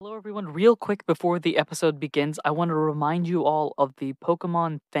everyone. Real quick before the episode begins, I want to remind you all of the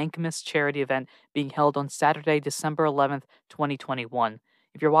Pokemon Thankmas charity event being held on Saturday, December 11th, 2021.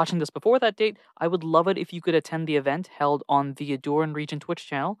 If you're watching this before that date, I would love it if you could attend the event held on the Adoran Region Twitch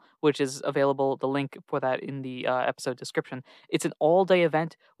channel, which is available, the link for that in the episode description. It's an all-day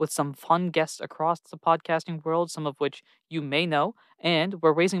event with some fun guests across the podcasting world, some of which you may know, and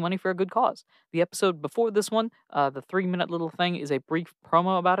we're raising money for a good cause. The episode before this one, the 3-minute little thing, is a brief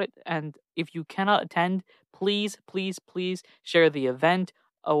promo about it. And if you cannot attend, please, please, please share the event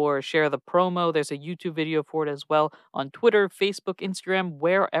or share the promo. There's a YouTube video for it as well on Twitter, Facebook, Instagram,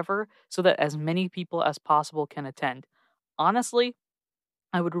 wherever, so that as many people as possible can attend. Honestly,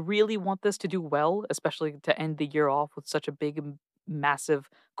 I would really want this to do well, especially to end the year off with such a big, massive,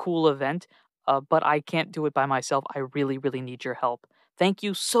 cool event. But I can't do it by myself. I really, really need your help. Thank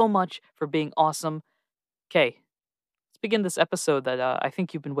you so much for being awesome. Okay, let's begin this episode that I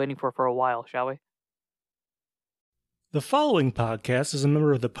think you've been waiting for a while, shall we? The following podcast is a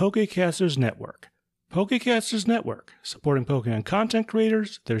member of the Pokecasters Network. Pokecasters Network, supporting Pokemon content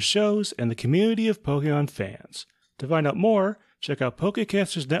creators, their shows, and the community of Pokemon fans. To find out more, check out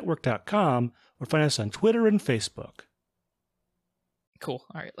PokecastersNetwork.com or find us on Twitter and Facebook. Cool.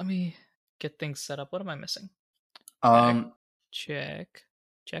 All right, let me get things set up. What am I missing? Check.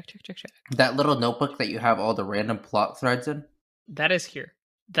 That little notebook that you have all the random plot threads in? That is here.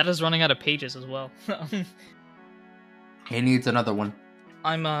 That is running out of pages as well. He needs another one.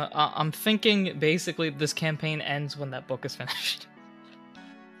 I'm thinking basically this campaign ends when that book is finished.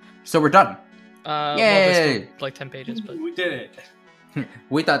 So we're done. Yay! Well, there's still, like 10 pages, but We did it.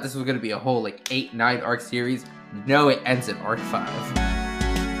 We thought this was going to be a whole 8-9 arc series. No, it ends in arc 5.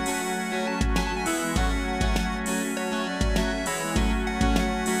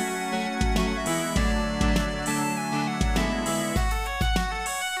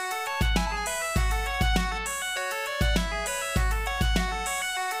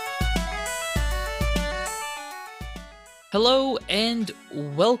 Hello and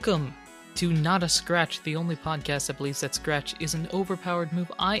welcome to Not a Scratch, the only podcast that believes that Scratch is an overpowered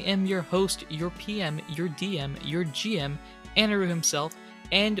move. I am your host, your PM, your DM, your GM, Anaru himself,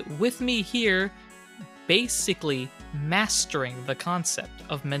 and with me here, basically mastering the concept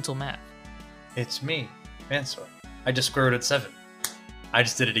of mental math. It's me, Mansor. I just square rooted 7. I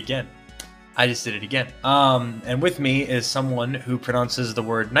just did it again. And with me is someone who pronounces the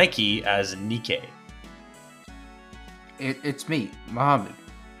word Nike as Nike. It's me, Mohammed.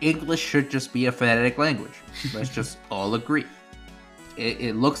 English should just be a phonetic language. Let's just all agree.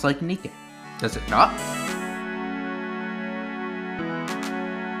 It looks like Nike. Does it not?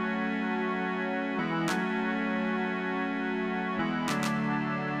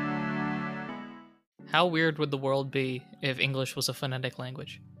 How weird would the world be if English was a phonetic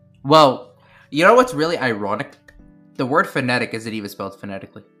language? Well, you know what's really ironic? The word phonetic isn't even spelled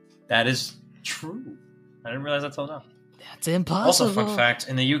phonetically. That is true. I didn't realize that till now. That's impossible. Also, fun fact,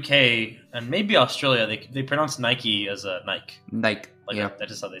 in the UK and maybe Australia, they pronounce Nike as a Nike. Nike. Yeah. That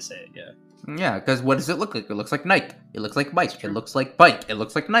is how they say it, yeah. Yeah, because what does it look like? It looks like Nike. It looks like Mike. It looks like bike. It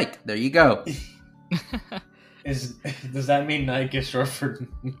looks like Nike. There you go. Does that mean Nike is short for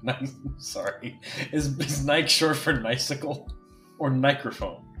sorry? Is Nike short for Nicicle or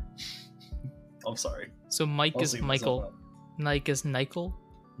microphone? I'm sorry. So Mike is Michael. Nike is Nikel.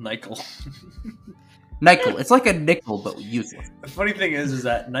 Nikel. Nickel. It's like a nickel, but useless. The funny thing is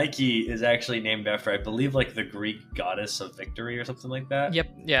that Nike is actually named after, I believe, the Greek goddess of victory or something like that. Yep.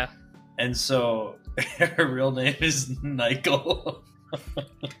 Yeah. And so her real name is Nikel.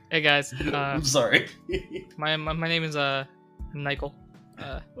 Hey guys. I'm sorry. My name is Nikel.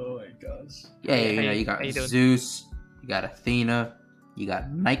 Oh my gosh. Yeah, you got Zeus, you got Athena, you got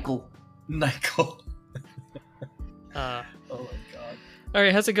Nikel. Nikel. Oh my god. All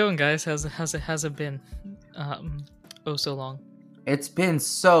right, how's it going, guys? How's it been? So long. It's been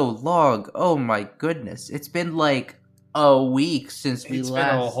so long. Oh my goodness. It's been a week since we last. It's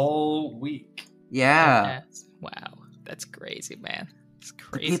been a whole week. Yeah. Wow, that's crazy, man. It's The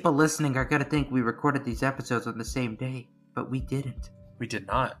crazy. people listening are gonna think we recorded these episodes on the same day, but we didn't. We did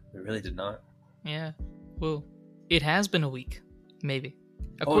not. We really did not. Yeah. Well, it has been a week, maybe.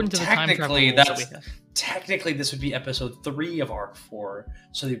 According to the time travel technically, rules that we have. Technically, this would be episode 3 of Arc 4,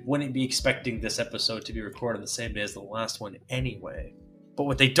 so they wouldn't be expecting this episode to be recorded the same day as the last one anyway. But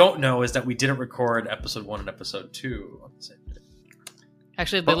what they don't know is that we didn't record episode 1 and episode 2 on the same day.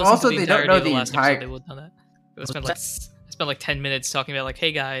 Actually, if they But listen also to the they don't entirety know of the the last entire- episode, they would know that. I spent 10 minutes talking about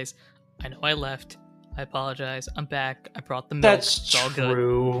hey guys, I know I left. I apologize. I'm back. I brought the milk. That's It's all good.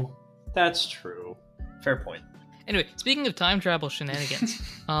 true. That's true. Fair point. Anyway, speaking of time travel shenanigans,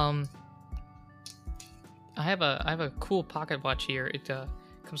 I have a cool pocket watch here. It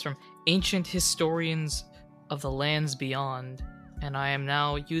comes from Ancient Historians of the Lands Beyond, and I am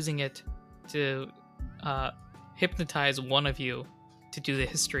now using it to hypnotize one of you to do the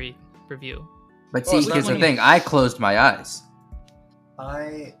history review. But see, it's not here's the funny. thing. I closed my eyes.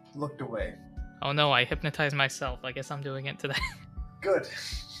 I looked away. Oh no, I hypnotized myself. I guess I'm doing it today. Good.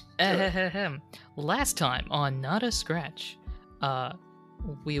 Ahem. Last time on Not a Scratch,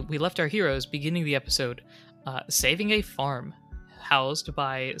 we left our heroes beginning the episode saving a farm housed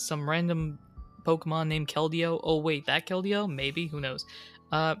by some random Pokemon named Keldeo. Oh wait, that Keldeo? Maybe, who knows?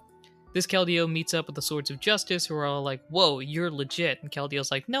 This Keldeo meets up with the Swords of Justice, who are all like, "Whoa, you're legit," and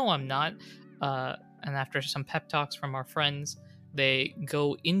Keldeo's like, "No, I'm not." And after some pep talks from our friends, they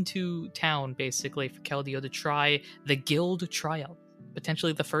go into town basically for Keldeo to try the guild tryout.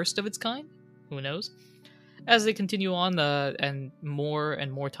 Potentially the first of its kind? Who knows? As they continue on, and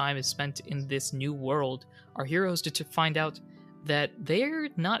more time is spent in this new world, our heroes to find out that they're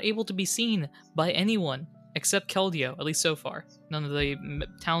not able to be seen by anyone except Keldeo, at least so far. None of the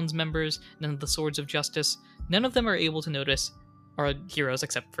town's members, none of the Swords of Justice, none of them are able to notice our heroes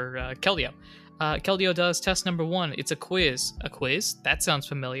except for Keldeo. Keldeo does test number 1. It's a quiz. A quiz? That sounds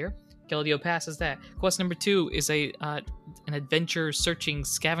familiar. Keldeo passes that. Quest number 2 is an adventure searching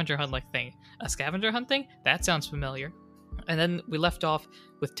scavenger hunt like thing. A scavenger hunt thing? That sounds familiar. And then we left off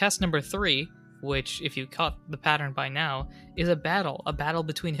with test number 3, which, if you caught the pattern by now, is a battle. A battle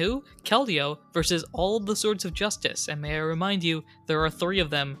between who? Keldeo versus all of the Swords of Justice. And may I remind you, there are 3 of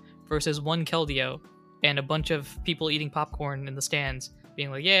them versus 1 Keldeo, and a bunch of people eating popcorn in the stands, being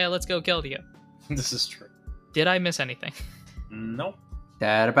like, "Yeah, let's go Keldeo." This is true. Did I miss anything? Nope.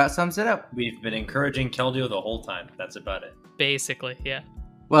 That about sums it up. We've been encouraging Keldeo the whole time. That's about it. Basically, yeah.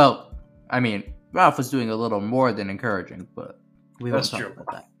 Well, I mean, Ralph was doing a little more than encouraging, but we won't That's talk true.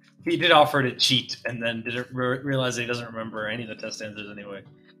 about that. He did offer to cheat, and then didn't realize that he doesn't remember any of the test answers anyway.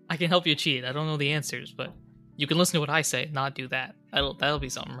 I can help you cheat. I don't know the answers, but you can listen to what I say, not do that. That'll be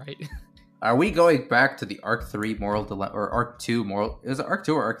something, right? Are we going back to the Arc 3 moral dilemma, or Arc 2 moral? Is it Arc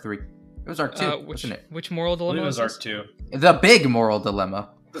 2 or Arc 3? It was Arc 2, wasn't it? Which moral I believe dilemma it was this? Arc 2. The big moral dilemma.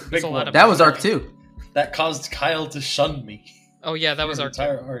 There's a lot of- That was Arc 2. That caused Kyle to shun me. Oh yeah, that was The Arc 2.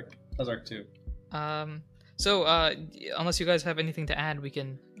 entire arc. That was Arc 2. So, unless you guys have anything to add, we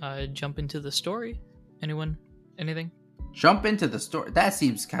can jump into the story. Anyone? Anything? Jump into the story. That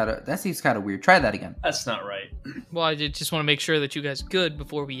seems kind of weird. Try that again. That's not right. Well, I just want to make sure that you guys are good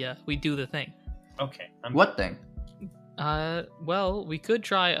before we do the thing. Okay. What thing? Well, we could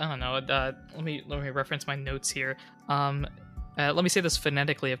try. I don't know. Let me reference my notes here. Let me say this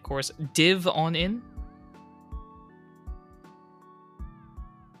phonetically, of course. Div on in.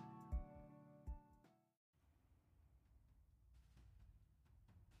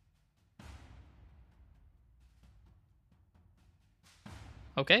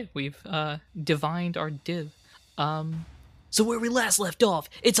 Okay, we've divined our div. So where we last left off,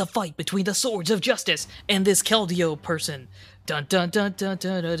 it's a fight between the Swords of Justice and this Keldeo person. Dun dun dun dun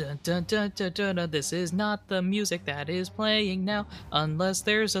dun dun dun dun dun dun dun dun. This is not the music that is playing now, unless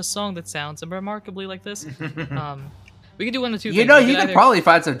there's a song that sounds remarkably like this. We could do one of two things. You know, We you could either- probably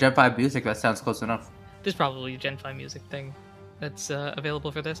find some Gen 5 music that sounds close enough. There's probably a Gen 5 music thing that's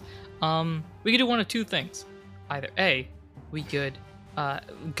available for this. We could do one of two things. Either A, we could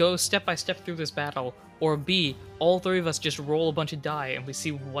go step by step through this battle, or B, all three of us just roll a bunch of die and we see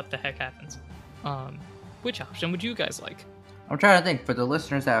what the heck happens. Which option would you guys like? I'm trying to think, for the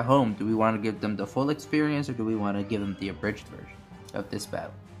listeners at home, do we want to give them the full experience, or do we want to give them the abridged version of this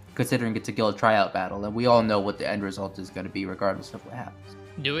battle? Considering it's a guild tryout battle, and we all know what the end result is going to be regardless of what happens.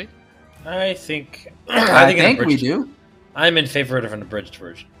 Do we? I think. I an think we abridged- do. I'm in favor of an abridged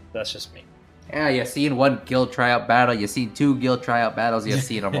version. That's just me. Yeah, you've seen one guild tryout battle, you've seen two guild tryout battles, you've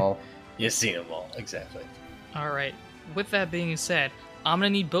seen them all. You've seen them all, exactly. Alright, with that being said, I'm gonna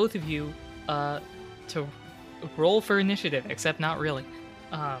need both of you to roll for initiative, except not really.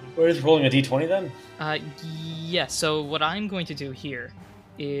 We're just rolling a d20 then? Yeah, so what I'm going to do here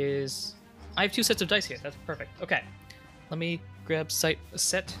is... I have two sets of dice here, that's perfect. Okay, let me grab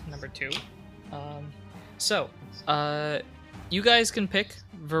set number 2. You guys can pick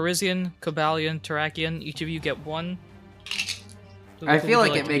Verizian, Cobalion, Terrakion. Each of you get one. I Who feel would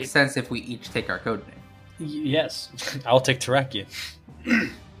like you it to makes be? sense if we each take our code name. Yes. I'll take Terrakion.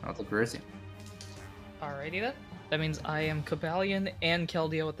 I'll take Verizian. Alrighty then. That means I am Cobalion and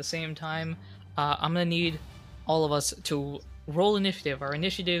Keldeo at the same time. I'm gonna need all of us to roll initiative. Our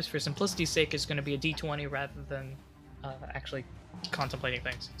initiatives, for simplicity's sake, is gonna be a d20 rather than actually contemplating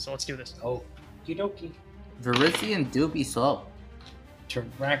things. So let's do this. Oh, okie dokie. Verizian do be slow.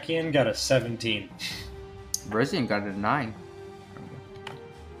 Terrakion got a 17. Verizian got a 9.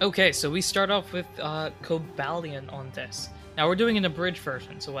 Okay, so we start off with Cobalion on this. Now we're doing an abridged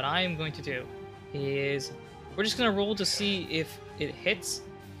version, so what I am going to do is we're just gonna roll to see if it hits.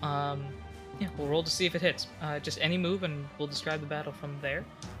 Yeah, we'll roll to see if it hits. Just any move, and we'll describe the battle from there.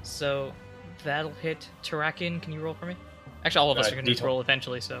 So that'll hit Terrakion. Can you roll for me? Actually, all of us are gonna roll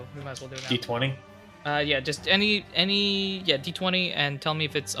eventually, so we might as well do it now. D20. Yeah, just any D20, and tell me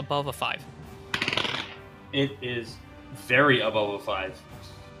if it's above a 5. It is very above a 5.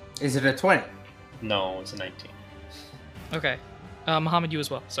 Is it a 20? No, it's a 19. Okay, Muhammad, you as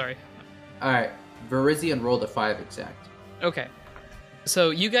well. Sorry. Alright, Verizian rolled a 5 exact. Okay.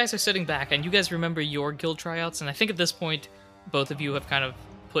 So you guys are sitting back, and you guys remember your guild tryouts, and I think at this point, both of you have kind of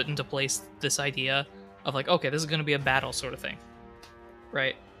put into place this idea of like, okay, this is going to be a battle sort of thing,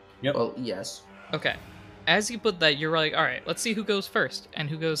 right? Yep. Well, yes. Okay. As you put that, you're like, all right, let's see who goes first and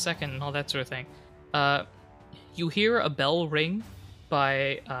who goes second and all that sort of thing. You hear a bell ring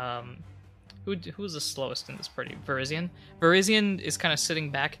by who was the slowest in this party? Verizian. Verizian is kind of sitting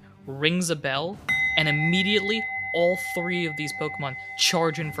back, rings a bell, and immediately all 3 of these Pokemon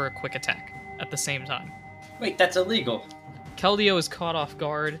charge in for a quick attack at the same time. Wait, that's illegal. Keldeo is caught off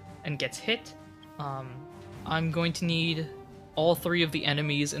guard and gets hit. I'm going to need all 3 of the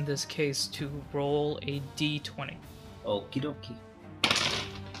enemies in this case to roll a d20. Okie dokie.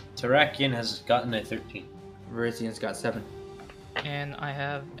 Terrakion has gotten a 13. Verizian's got 7. And I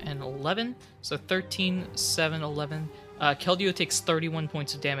have an 11, so 13, 7, 11. Keldeo takes 31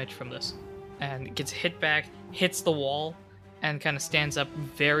 points of damage from this, and gets hit back, hits the wall, and kind of stands up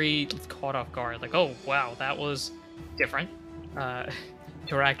very caught off guard, like, oh, wow, that was different.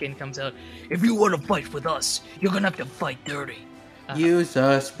 Terrakion comes out, if you want to fight with us, you're gonna have to fight dirty. Use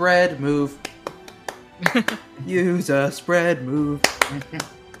a spread move. Use a spread move.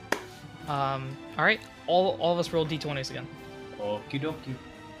 Alright, all of us roll d20s again. Okie dokie.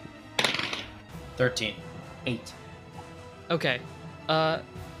 13. 8. Okay,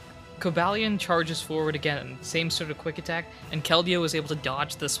 Cobalion charges forward again, same sort of quick attack, and Keldeo is able to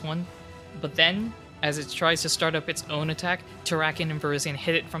dodge this one, but then, as it tries to start up its own attack, Terrakion and Verizian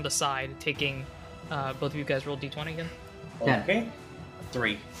hit it from the side, taking, both of you guys roll d20 again. Okay.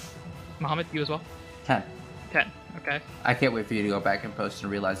 3. Muhammad, you as well? 10. 10, okay. I can't wait for you to go back and post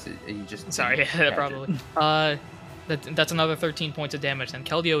and realize that you just... Sorry, didn't catch probably. it. That's another 13 points of damage, and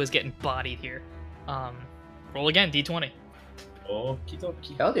Keldeo is getting bodied here. Roll again, d20. Okie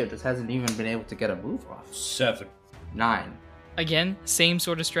dokie. Keldeo just hasn't even been able to get a move off. 7. 9. Again, same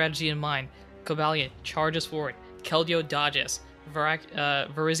sort of strategy in mind. Cobalion charges forward. Keldeo dodges.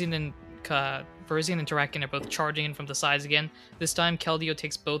 Verizian and Terrakion are both charging in from the sides again. This time, Keldeo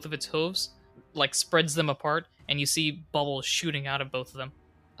takes both of its hooves, like spreads them apart, and you see bubbles shooting out of both of them,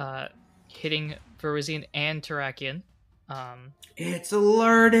 hitting Verizian and Terrakion. It's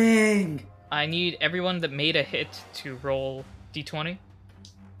alerting! I need everyone that made a hit to roll d20.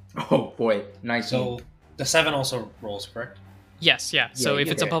 Oh boy, nice. So the 7 also rolls, correct? Yes, yeah. So if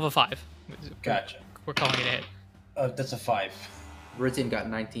it's okay. above a 5, Gotcha. we're calling it a hit. That's a 5. Verizian got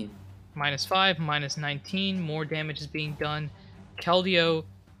 19. -5, -19, more damage is being done. Keldeo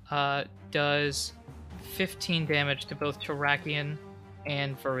does 15 damage to both Terrakion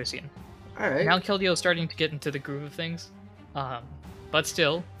and Verizian. Alright. Now Keldeo is starting to get into the groove of things, but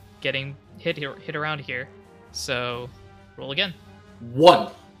still getting hit around here. So roll again.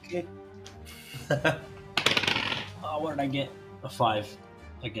 1. Okay. What did I get? A 5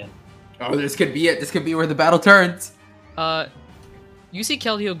 again. Oh, this could be it. This could be where the battle turns. You see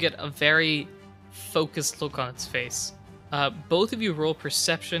Keldeo get a very focused look on its face. Both of you roll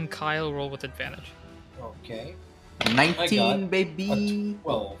perception. Kyle, roll with advantage. Okay. 19, baby.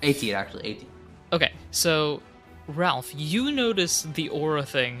 12. 18, actually. 18. Okay, so Ralph, you notice the aura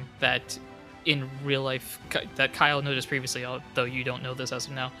thing that in real life that Kyle noticed previously, although you don't know this as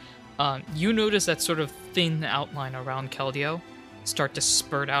of now. You notice that sort of thin outline around Keldeo start to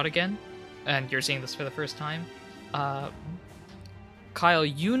spurt out again, and you're seeing this for the first time. Kyle,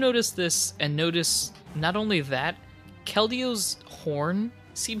 you notice this, and notice not only that, Keldeo's horn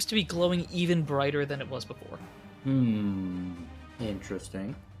seems to be glowing even brighter than it was before.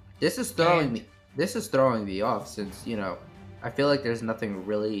 Interesting. This is throwing me off, since, you know, I feel like there's nothing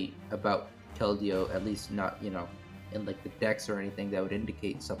really about Keldeo, at least not, you know, in like the decks or anything that would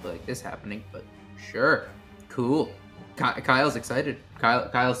indicate something like this happening, but sure. Cool. Kyle's excited.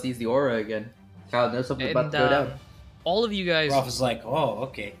 Kyle sees the aura again. Kyle knows something's about to go down. All of you guys... Ralph is like, oh,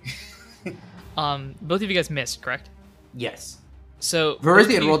 okay. both of you guys missed, correct? Yes. So...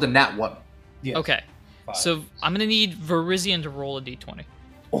 Verizian rolled a nat 1. Yes. Okay. 5. So I'm gonna need Verizian to roll a d20.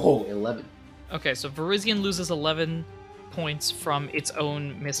 Oh, 11. Okay, so Verizian loses 11 points from its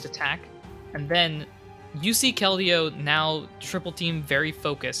own missed attack, and then you see Keldeo, now triple team, very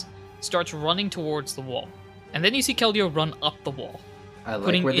focused, starts running towards the wall. And then you see Keldeo run up the wall, I like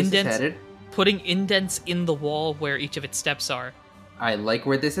Putting where this indents- is headed. putting indents in the wall where each of its steps are, I like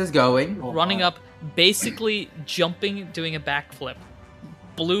where this is going. Oh, running wow. up, basically jumping, doing a backflip.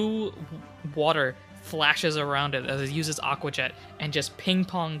 Blue water flashes around it as it uses Aqua Jet and just ping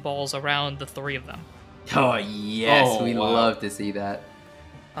pong balls around the three of them. Oh, yes. Oh, We'd wow. love to see that.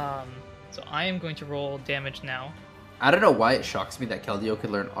 So I am going to roll damage now. I don't know why it shocks me that Keldeo could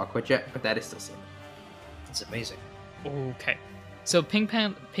learn Aqua Jet, but that is still sick. It's amazing. Okay. So ping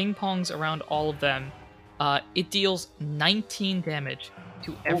pongs around all of them. It deals 19 damage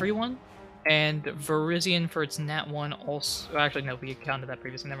to everyone, and Verizian for its nat 1 also. Actually, no, we counted that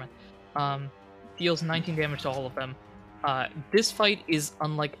previously. Never mind. Deals 19 damage to all of them. This fight is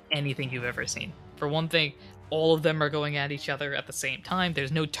unlike anything you've ever seen. For one thing, all of them are going at each other at the same time.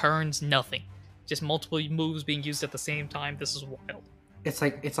 There's no turns, nothing. Just multiple moves being used at the same time. This is wild. It's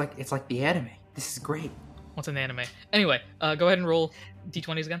like the anime. This is great. What's an anime? Anyway, go ahead and roll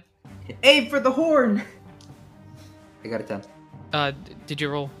d20s again. Aim for the horn. I got a 10. Did you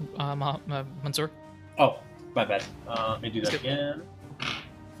roll, Mansoor? Oh, my bad. Let me do that again.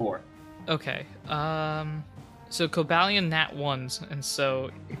 4. Okay. So Cobalion nat 1s, and so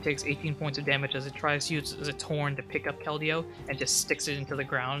it takes 18 points of damage as it tries to use its horn to pick up Keldeo and just sticks it into the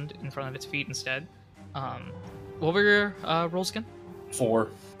ground in front of its feet instead. What were your rolls again? 4.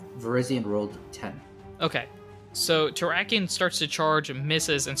 Verizian rolled 10. Okay. So Terrakion starts to charge,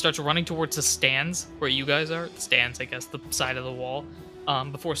 misses, and starts running towards the stands where you guys are. The stands, I guess, the side of the wall.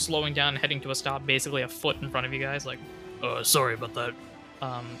 Before slowing down and heading to a stop, basically a foot in front of you guys, like, sorry about that.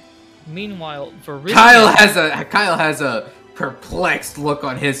 Meanwhile, Verizian... Kyle has a perplexed look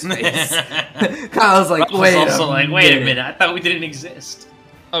on his face. Kyle's like, wait a minute. I thought we didn't exist.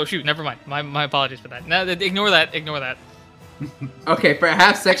 Oh shoot, never mind. My apologies for that. No, ignore that. Okay, for a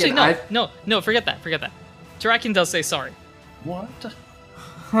half second, Actually, no, forget that. Terrakion does say sorry. What?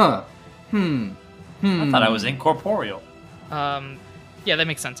 Huh. I thought I was incorporeal. Yeah, that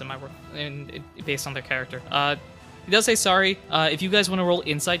makes sense in my world, and based on their character. He does say sorry. If you guys want to roll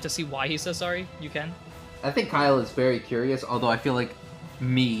insight to see why he says sorry, you can. I think Kyle is very curious, although I feel like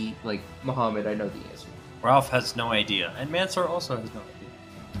Muhammad, I know the answer. Ralph has no idea, and Mansoor also has no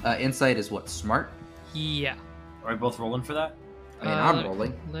idea. Insight is what? Smart? Yeah. Are we both rolling for that? I mean, I'm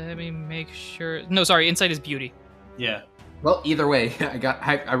rolling. Let me make sure. No, sorry. Insight is beauty. Yeah. Well, either way,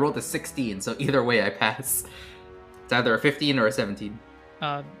 I rolled a 16, so either way I pass. It's either a 15 or a 17.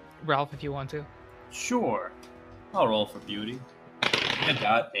 Ralph, if you want to. Sure. I'll roll for beauty. I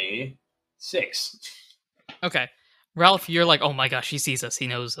got a 6. Okay. Ralph, you're like, oh my gosh, he sees us. He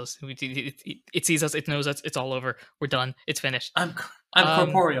knows us. It sees us. It knows us. It's all over. We're done. It's finished. I'm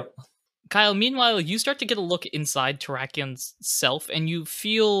corporeal. Kyle, meanwhile, you start to get a look inside Terrakion's self, and you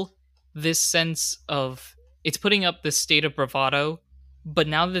feel this sense of it's putting up this state of bravado, but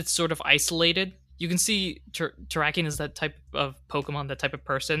now that it's sort of isolated, you can see Terrakion is that type of Pokemon, that type of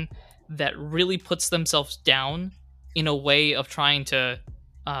person that really puts themselves down in a way of trying to...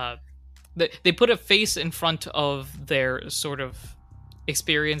 They put a face in front of their sort of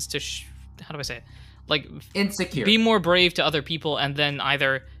experience to... how do I say it? Like, insecure. Be more brave to other people, and then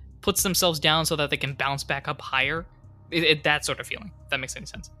either puts themselves down so that they can bounce back up higher. That sort of feeling. If that makes any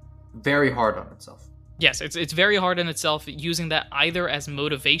sense. Very hard on itself. Yes, it's very hard on itself, using that either as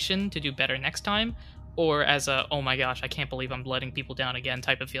motivation to do better next time, or as a, oh my gosh, I can't believe I'm letting people down again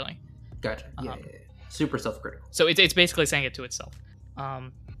type of feeling. Gotcha. Yeah. Super self-critical. So it's basically saying it to itself.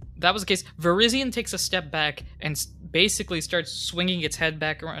 That was the case. Verizian takes a step back and basically starts swinging its head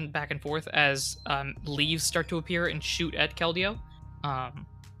back and forth as leaves start to appear and shoot at Keldeo.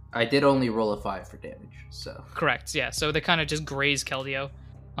 I did only roll a 5 for damage, so... Correct, yeah. So they kind of just graze Keldeo.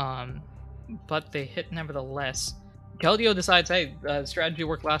 But they hit nevertheless. Keldeo decides, hey, strategy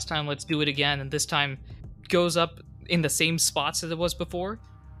worked last time, let's do it again. And this time goes up in the same spots as it was before.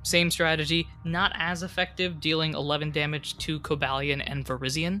 Same strategy, not as effective, dealing 11 damage to Cobalion and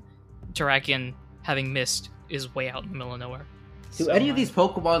Verizian. Terrakion, having missed, is way out in the middle of nowhere. Do any of these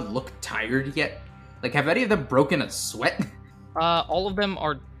Pokemon look tired yet? Like, have any of them broken a sweat? All of them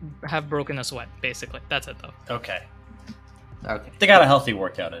have broken a sweat, basically. That's it, though. Okay. Okay. They got a healthy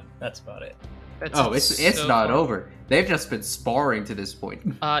workout in. That's about it. It's so not far. over. They've just been sparring to this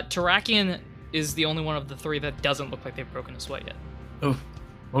point. Terrakion is the only one of the three that doesn't look like they've broken a sweat yet.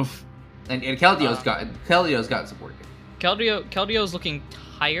 Oof. And Keldeo's gotten some work in. Keldeo's looking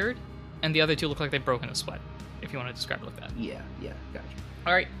tired, and the other two look like they've broken a sweat, if you want to describe it like that. Yeah, gotcha.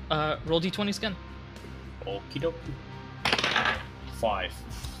 All right, roll d20s again. Okie dokie. 5.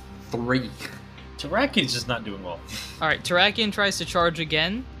 3. Tarakian's just not doing well. All right, Tarakian tries to charge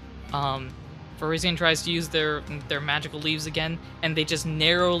again. Virizion tries to use their magical leaves again, and they just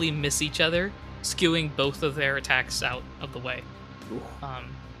narrowly miss each other, skewing both of their attacks out of the way.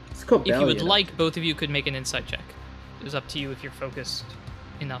 Let's go If you would Balian. like, both of you could make an insight check. It was up to you if you're focused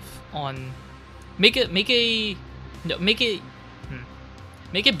enough on. Make a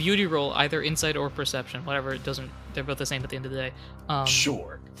beauty roll, either insight or perception, whatever. It doesn't. They're both the same at the end of the day.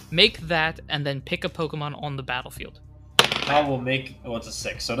 Sure. Make that, and then pick a Pokemon on the battlefield. I will make. Oh, it's a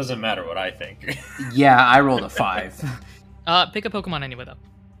 6, so it doesn't matter what I think. Yeah, I rolled a 5. Pick a Pokemon anyway, though.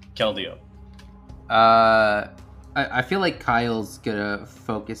 Keldeo. I feel like Kyle's gonna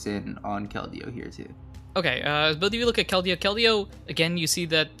focus in on Keldeo here too. Okay, both of you look at Keldeo. Keldeo, again, you see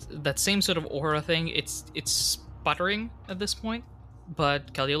that same sort of aura thing. It's sputtering at this point,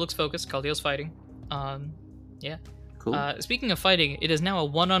 but Keldeo looks focused. Keldeo's fighting. Yeah. Cool. Speaking of fighting, it is now a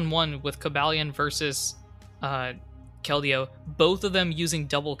one-on-one with Cobalion versus Keldeo. Both of them using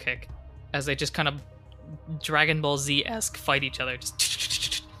double kick as they just kind of Dragon Ball Z-esque fight each other.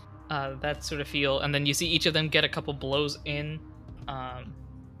 Just that sort of feel. And then you see each of them get a couple blows in.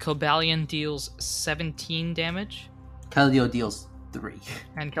 Cobalion deals 17 damage. Keldeo deals 3.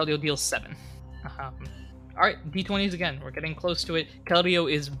 And Keldeo deals 7. Alright, D20s again. We're getting close to it.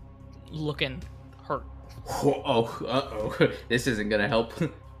 Keldeo is looking hurt. Uh-oh. This isn't gonna help.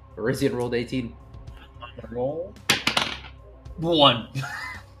 Virizion rolled 18. Roll. 1.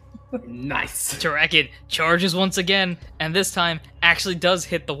 Nice. Tarakian charges once again, and this time actually does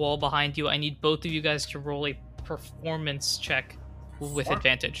hit the wall behind you. I need both of you guys to roll a performance check with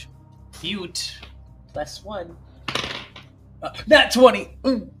advantage. Cute. +1. Nat 20.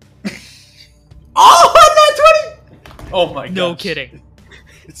 Ooh. Oh, not 20! Oh my god. No kidding.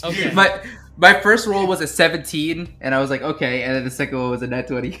 It's Okay. weird. My first roll was a 17, and I was like, okay, and then the second one was a nat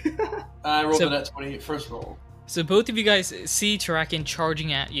 20. I rolled So- a nat 20 first roll. So both of you guys see Tarakian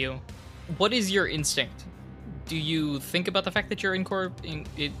charging at you. What is your instinct? Do you think about the fact that you're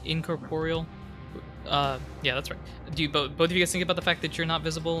incorporeal? Yeah, that's right. Do you both of you guys think about the fact that you're not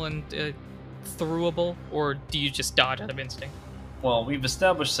visible and throughable, or do you just dodge out of instinct? Well, we've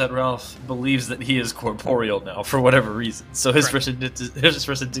established that Ralph believes that he is corporeal now for whatever reason. So his first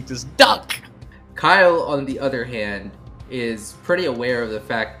instinct is duck. Kyle, on the other hand, is pretty aware of the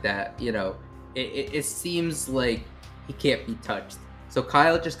fact that, you know, it seems like he can't be touched. So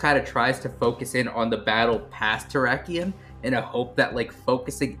Kyle just kind of tries to focus in on the battle past Tarakian in a hope that, like,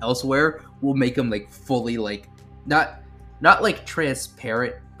 focusing elsewhere will make him, like, fully, like, not like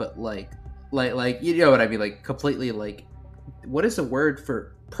transparent, but like you know what I mean, like completely, like, what is the word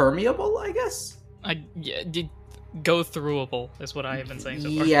for permeable, I guess? Go throughable is what I have been saying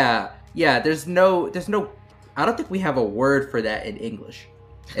so far. Yeah. There's no. I don't think we have a word for that in English,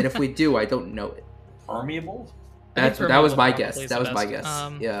 and if we do, I don't know it. Permeable? That was permeable my probably guess. is That the was my best.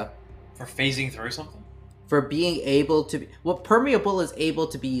 guess. Yeah. For phasing through something? For being able to. Well, permeable is able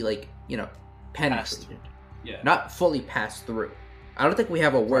to be, like, you know, penetrated, Yeah. not fully passed through. I don't think we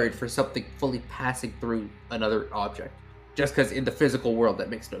have a word for something fully passing through another object. Just because in the physical world that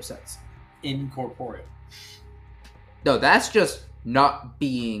makes no sense. Incorporeal. No, that's just not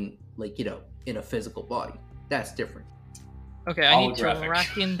being, like, you know, in a physical body. That's different. Okay, I need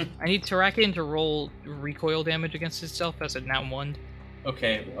Holographic. Tarakian to roll recoil damage against itself as a nat 1.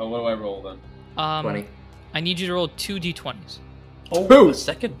 Okay, what do I roll then? 20. I need you to roll 2 d20s. Oh, Who? a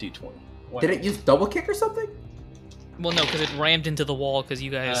second d20. What? Did it use double kick or something? Well, no, because it rammed into the wall because you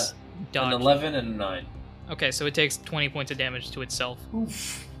guys An dodged. 11 and a 9. Okay, so it takes 20 points of damage to itself.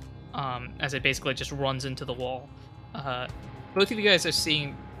 Oof. As it basically just runs into the wall. Both of you guys are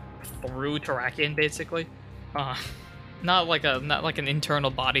seeing through Tarakian, basically. Not like an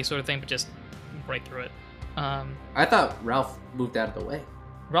internal body sort of thing, but just right through it. I thought Ralph moved out of the way.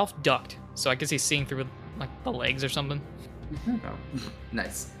 Ralph ducked, so I guess he's seeing through like the legs or something. Oh,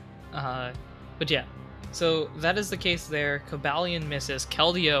 nice. But yeah, so that is the case there. Cobalion misses.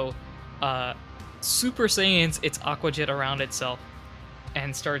 Keldeo Super Saiyans its Aqua Jet around itself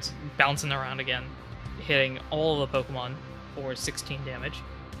and starts bouncing around again, hitting all of the Pokemon for 16 damage.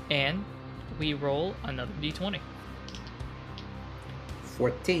 And we roll another d20.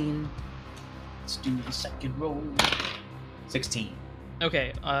 14. Let's do the second roll. 16.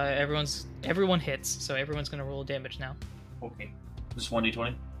 Okay, everyone hits, so everyone's gonna roll damage now. Okay. Just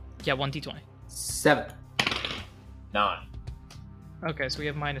 1d20? Yeah, 1d20. 7. 9. Okay, so we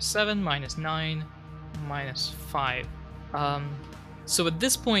have -7, -9, -5. So at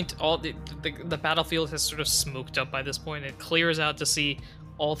this point, all the battlefield has sort of smoked up by this point. It clears out to see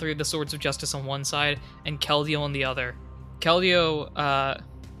all three of the Swords of Justice on one side and Keldeo on the other. Keldeo,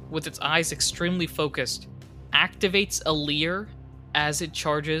 with its eyes extremely focused, activates a Leer as it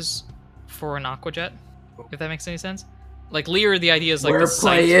charges for an Aqua Jet, if that makes any sense. Like, Leer, the idea is like we're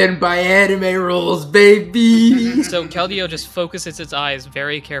playing by anime rules, baby! So Keldeo just focuses its eyes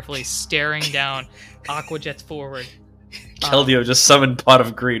very carefully, staring down Aqua Jet's forward. Keldeo just summoned Pot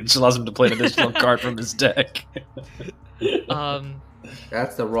of Greed, which allows him to play an additional card from his deck.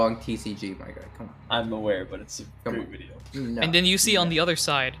 That's the wrong TCG, my guy. Come on. I'm aware, but it's a great video. No. And then you see on the other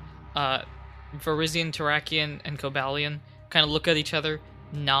side, Virizion, Terrakion, and Cobalion kind of look at each other,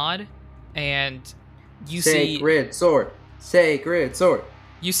 nod, and you see... Sacred Sword! Sacred Sword!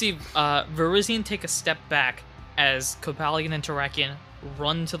 You see Virizion take a step back as Cobalion and Terrakion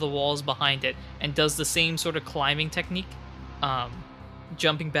run to the walls behind it and does the same sort of climbing technique,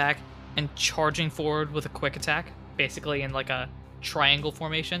 jumping back and charging forward with a quick attack, basically in like a triangle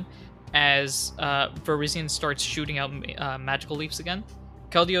formation, as Virizion starts shooting out magical leaps again.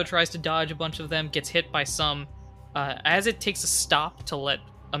 Keldeo tries to dodge a bunch of them, gets hit by some. As it takes a stop to let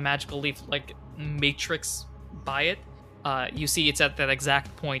a magical leaf like matrix by it, you see it's at that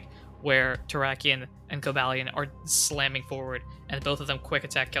exact point where Terrakion and Cobalion are slamming forward, and both of them quick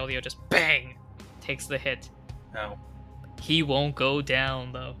attack Keldeo, just bang, takes the hit. No. He won't go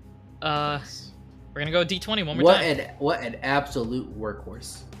down though. We're gonna go D20 one more time. What an absolute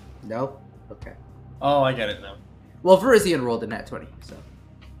workhorse. No? Okay. Oh, I get it now. Well, Virizion rolled a nat 20, so.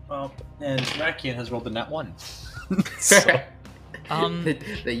 Well, and Terrakion has rolled a nat 1. The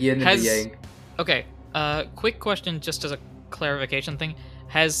yin and the yang. Okay, quick question just as a clarification thing.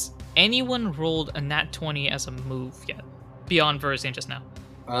 Has anyone rolled a nat 20 as a move yet? Beyond Virizion just now?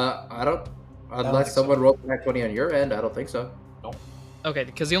 I don't... Unless someone rolled a nat 20 on your end, I don't think so. Nope. Okay,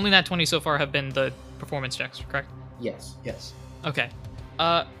 because the only nat 20 so far have been the performance checks, correct? Yes. Yes. Okay.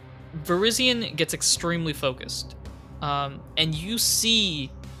 Virizion gets extremely focused. And you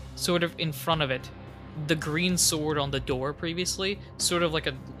see, sort of in front of it, the green sword on the door previously, sort of like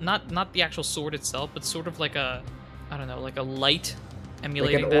a, not the actual sword itself, but sort of like a, I don't know, like a light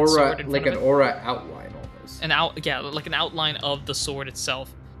emulating like an that aura, sword in front like of an it. aura outline almost. Yeah, like an outline of the sword itself.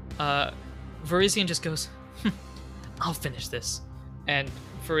 Virizion just goes, I'll finish this. And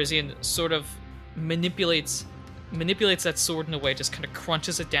Virizion sort of manipulates that sword in a way, just kind of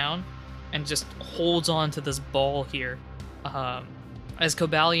crunches it down and just holds on to this ball here. As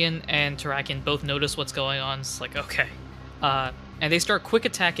Cobalion and Terrakion both notice what's going on, it's like, okay. And they start quick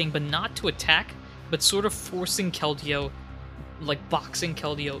attacking, but not to attack, but sort of forcing Keldeo, like boxing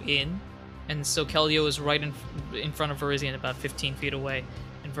Keldeo in. And so Keldeo is right in front of Virizion, about 15 feet away.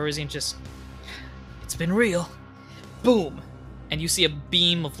 And Virizion just, it's been real. Boom! And you see a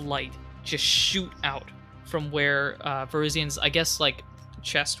beam of light just shoot out from where Virizion's, I guess, like,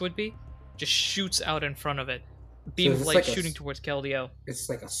 chest would be. Just shoots out in front of it. Beam of light like shooting towards Keldeo. It's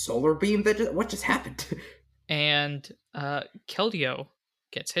like a solar beam that what just happened? And Keldeo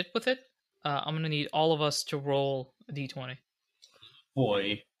gets hit with it. I'm gonna need all of us to roll a d20.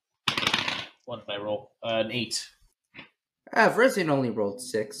 Boy. What did I roll? An 8. Virizion only rolled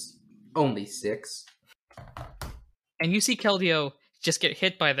 6. Only 6. And you see Keldeo just get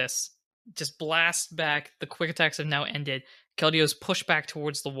hit by this. Just blast back. The quick attacks have now ended. Keldeo's pushed back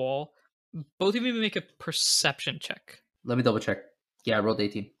towards the wall. Both of you make a perception check. Let me double check. Yeah, I rolled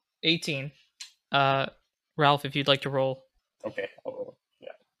 18. 18. Ralph, if you'd like to roll. Okay, I'll roll.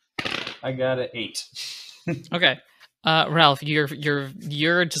 Yeah. I got an 8. Okay. Ralph,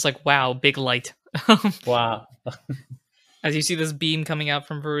 you're just like, wow, big light. Wow. As you see this beam coming out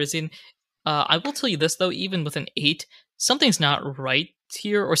from Virizion. I will tell you this, though, even with an 8, something's not right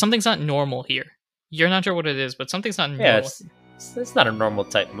here, or something's not normal here. You're not sure what it is, but something's not normal. Yeah, it's not a normal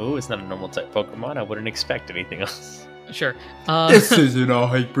type move. It's not a normal type Pokemon. I wouldn't expect anything else. Sure. This isn't a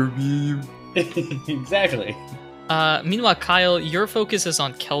Hyper Beam. Exactly. Meanwhile, Kyle, your focus is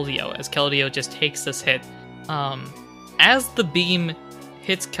on Keldeo, as Keldeo just takes this hit. As the beam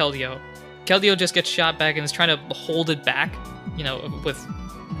hits Keldeo, Keldeo just gets shot back and is trying to hold it back, with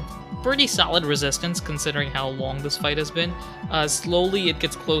pretty solid resistance considering how long this fight has been. Slowly it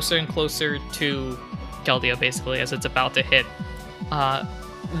gets closer and closer to Keldeo, basically, as it's about to hit.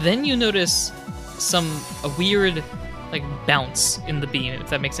 Then you notice a weird bounce in the beam, if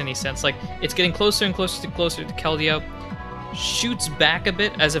that makes any sense. Like, it's getting closer and closer to Keldeo, shoots back a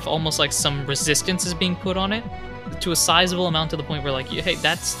bit as if almost like some resistance is being put on it, to a sizable amount, to the point where hey,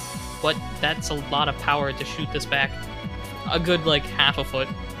 that's a lot of power to shoot this back a good half a foot.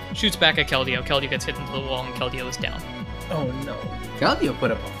 Shoots back at Keldeo. Keldeo gets hit into the wall and Keldeo is down. Oh no. Keldeo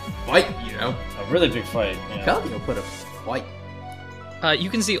put up a fight, you know. A really big fight. Yeah. Keldeo put up a fight.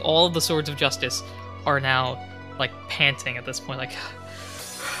 You can see all of the Swords of Justice are now, like, panting at this point, like...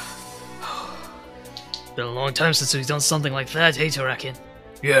 Been a long time since we've done something like that, hey, Tarakin?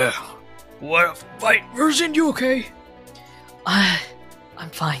 Yeah. What a fight! Version, you okay? I'm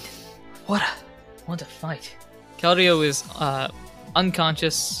fine. What a fight. Keldeo is,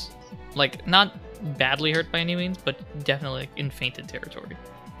 unconscious, like, not badly hurt by any means, but definitely in fainted territory.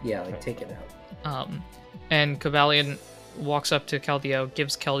 Yeah, like, take it out. And Cobalion walks up to Keldeo,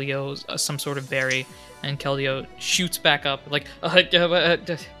 gives Keldeo some sort of berry, and Keldeo shoots back up, like, are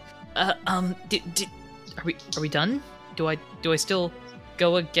we done? Do I still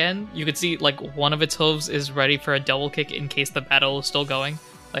go again? You could see, like, one of its hooves is ready for a double kick in case the battle is still going.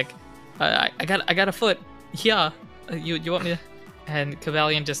 Like, I got a foot. Yeah, you want me to? And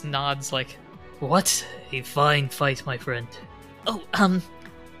Cobalion just nods, like, what a fine fight, my friend. Oh,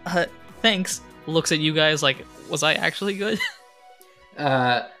 thanks. Looks at you guys like, was I actually good?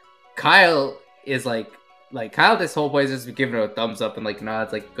 Kyle is like Kyle this whole point is just giving him a thumbs up and like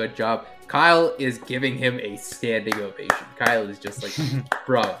nods like good job. Kyle is giving him a standing ovation. Kyle is just like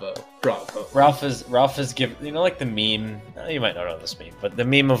bravo. Ralph is giving, you know, like the meme, you might not know this meme, but the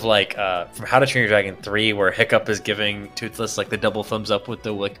meme of like from How to Train Your Dragon 3 where Hiccup is giving Toothless like the double thumbs up with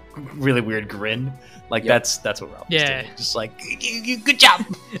the like really weird grin. Like that's what Ralph is doing. Just like good job.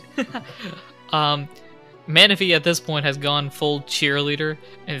 Manaphy at this point has gone full cheerleader,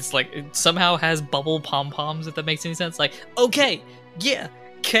 and it's like it somehow has bubble pom-poms, if that makes any sense. Like, okay, yeah,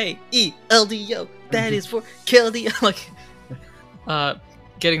 K-E-L-D-O, that is for Keldeo. Like,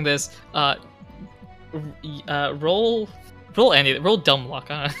 getting this, roll dumb luck.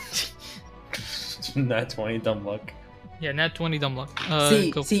 Nat 20 dumb luck. Yeah, nat 20 dumb luck.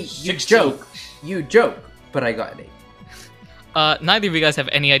 See, you joke, but I got an 8. Neither of you guys have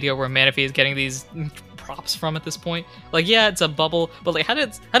any idea where Manaphy is getting these props from at this point. Like, yeah, it's a bubble, but like, how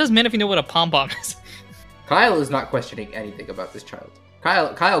does Manaphy know what a pom-pom is? Kyle is not questioning anything about this child.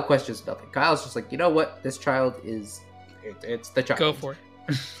 Kyle questions nothing. Kyle's just like, you know what? This child is, it's the child. Go for it.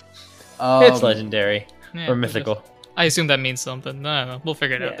 It's legendary or mythical. I assume that means something. I don't know. We'll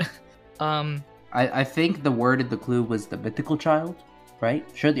figure it out. I think the word in the clue was the mythical child, right?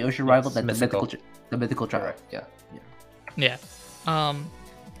 Sure, the ocean rival. That mythical. the mythical child. Yeah. Yeah.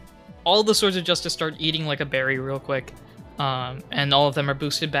 All the Swords of Justice start eating like a berry real quick. And all of them are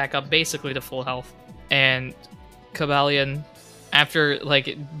boosted back up basically to full health. And Cobalion, after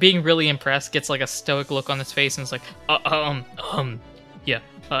like being really impressed, gets like a stoic look on his face and is like,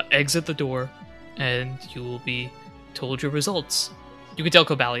 exit the door and you will be told your results. You can tell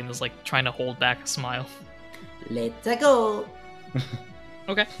Cobalion is like trying to hold back a smile. Let's go.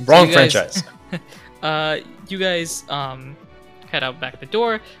 Okay. Wrong franchise. You guys head out back the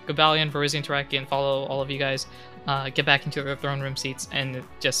door. Cobalion, Verizian, Tarakian follow all of you guys. Get back into their throne room seats and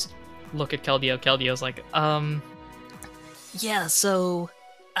just look at Keldeo. Keldeo's like, yeah, so,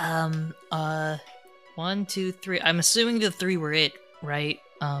 1, 2, 3. I'm assuming the 3 were it, right?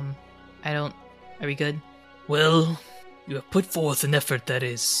 Are we good? Well, you have put forth an effort that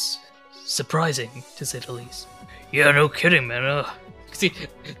is surprising, to say the least. Yeah, no kidding, man. See,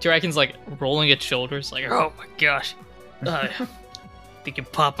 Tarakin's like rolling its shoulders, like, oh my gosh. Think you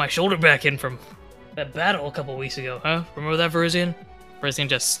popped my shoulder back in from that battle a couple weeks ago, huh? Remember that, Verizian? Verizian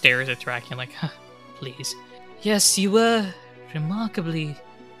just stares at Tarakin like, please. Yes, you were remarkably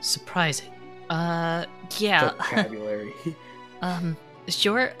surprising. Yeah. Vocabulary.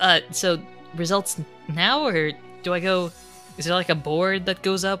 Sure. So, results now, or do I go... Is there like a board that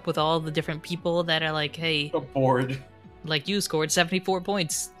goes up with all the different people that are like, hey... A board. Like, you scored 74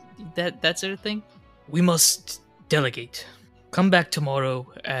 points. That sort of thing? We must delegate. Come back tomorrow,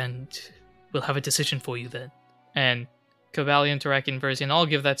 and we'll have a decision for you then. And Cobalion, Tarakin, Verizian all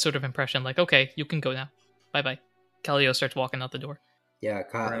give that sort of impression, like, okay, you can go now. Bye-bye. Keldeo starts walking out the door. Yeah,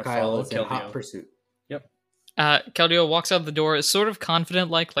 gonna Kyle follow is in Keldeo. hot pursuit. Keldeo walks out the door, sort of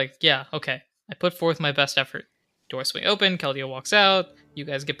confident, like, yeah, okay, I put forth my best effort. Door swing open, Keldeo walks out, you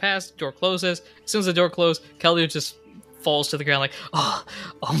guys get past, door closes. As soon as the door closes, Keldeo just falls to the ground like, oh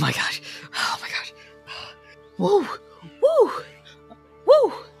my gosh, woo,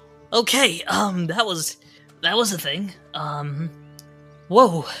 okay, that was a thing,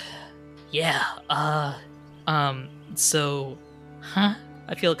 whoa, yeah, so,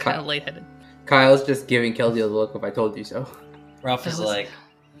 I feel kind of lightheaded. Kyle's just giving Keldeo the look of I told you so. Ralph is like,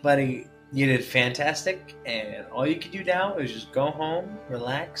 buddy, you did fantastic, and all you can do now is just go home,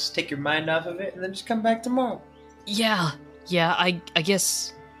 relax, take your mind off of it, and then just come back tomorrow. Yeah, I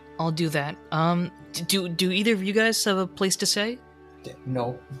guess I'll do that. Do either of you guys have a place to stay?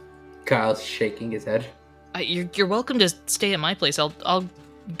 No. Kyle's shaking his head. You're welcome to stay at my place. I'll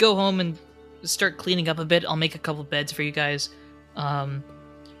go home and start cleaning up a bit. I'll make a couple beds for you guys.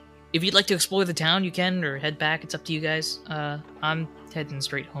 If you'd like to explore the town, you can, or head back. It's up to you guys. I'm heading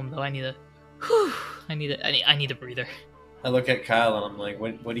straight home though. I need a breather. I look at Kyle and I'm like,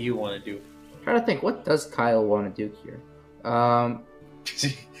 what do you want to do? Trying to think, what does Kyle want to do here?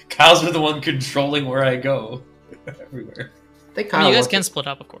 Kyle's been the one controlling where I go. Everywhere. I think I Kyle mean, you guys wants can to- split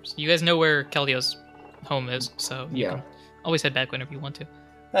up, of course. You guys know where Keldio's home is, so you Yeah. can always head back whenever you want to.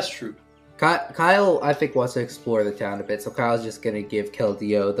 That's true. Kyle, I think, wants to explore the town a bit, so Kyle's just gonna give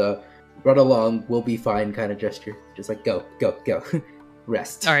Keldeo the run along, we'll be fine kind of gesture. Just like, go.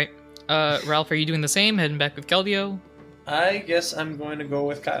 Rest. All right, Ralph, are you doing the same? Heading back with Keldio? I guess I'm going to go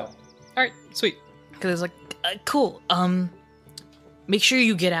with Kyle. All right, sweet. Because it's like, cool. Make sure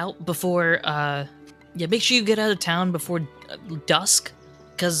you get out before. Make sure you get out of town before dusk,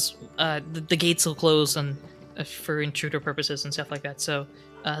 because the gates will close and for intruder purposes and stuff like that. So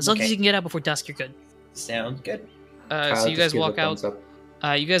as long as you can get out before dusk, you're good. Sounds good. Kyle So you just guys gives a walk out. thumbs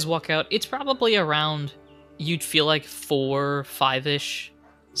up. You guys walk out. It's probably around, you'd feel like 4, 5-ish,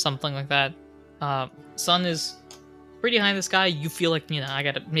 something like that. Sun is pretty high in the sky. You feel like, I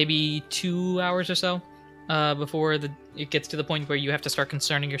got maybe 2 hours or so before it gets to the point where you have to start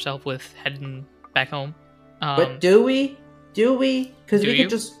concerning yourself with heading back home. But do we? Because Do we you?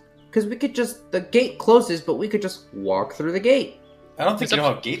 could just, the gate closes, but we could just walk through the gate. I don't think It's you know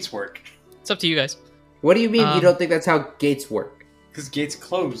up- how gates work. It's up to you guys. What do you mean you Um, don't think that's how gates work? Because gates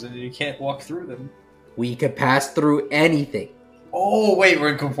close and you can't walk through them. We could pass through anything. Oh, wait, we're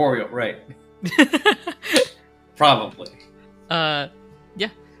in Corporeal, right. Probably. Yeah.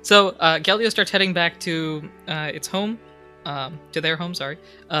 So Galdio starts heading back to its home, to their home. Sorry.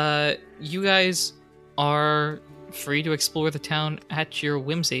 You guys are free to explore the town at your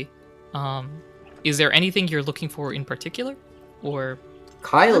whimsy. Is there anything you're looking for in particular, or?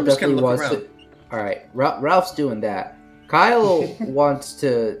 Kyle I'm just gonna definitely look wants around. to. All right, Ralph's doing that. Kyle wants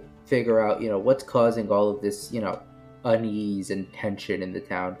to figure out, what's causing all of this, unease and tension in the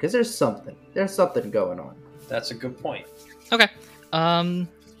town. Because there's something going on. That's a good point. Okay.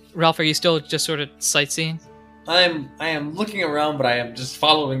 Ralph, are you still just sort of sightseeing? I am looking around, but I am just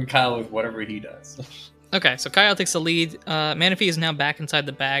following Kyle with whatever he does. Okay, so Kyle takes the lead. Manaphy is now back inside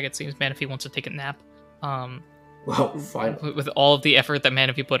the bag. It seems Manaphy wants to take a nap. Well, fine. With all of the effort that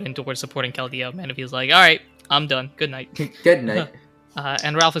Manaphy put in towards supporting Keldeo, Manaphy's like, all right, I'm done. Good night. Good night.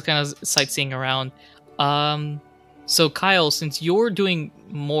 And Ralph is kind of sightseeing around. So Kyle, since you're doing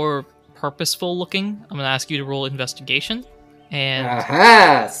more purposeful looking, I'm going to ask you to roll investigation. And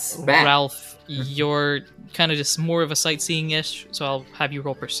Aha! Smack. Ralph, you're kind of just more of a sightseeing-ish, so I'll have you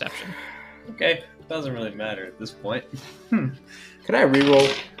roll perception. Okay, doesn't really matter at this point. Can I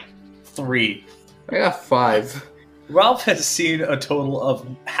reroll? 3. I got 5. Ralph has seen a total of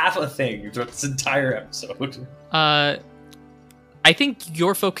half a thing throughout this entire episode. I think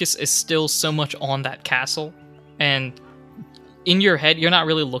your focus is still so much on that castle, and in your head, you're not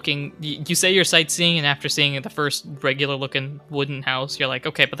really looking. You say you're sightseeing, and after seeing the first regular-looking wooden house, you're like,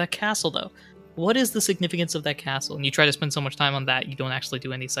 okay, but that castle, though. What is the significance of that castle? And you try to spend so much time on that, you don't actually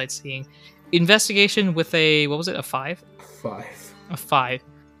do any sightseeing. Investigation with a, what was it, a 5? 5. A 5.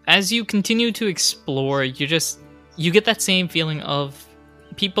 As you continue to explore, you get that same feeling of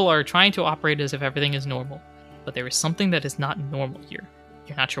people are trying to operate as if everything is normal, but there is something that is not normal here.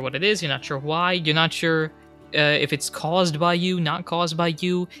 You're not sure what it is, you're not sure why, you're not sure if it's caused by you, not caused by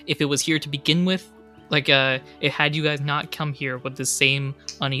you, if it was here to begin with, like it had you guys not come here, would the same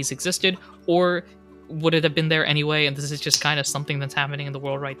unease existed, or would it have been there anyway, and this is just kind of something that's happening in the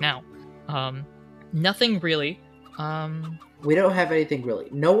world right now. Nothing really. We don't have anything really.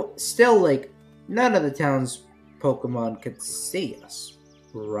 No, still, none of the town's Pokemon could see us,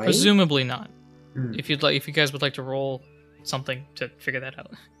 right? Presumably not. Hmm. If you guys would like to roll something to figure that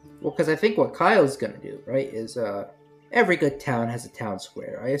out. Well, because I think what Kyle's gonna do, right, is every good town has a town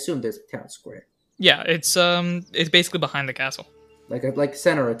square. I assume there's a town square, Yeah, it's basically behind the castle. like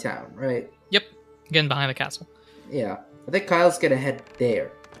center of town, right? Yep, again behind the castle. Yeah, I think Kyle's gonna head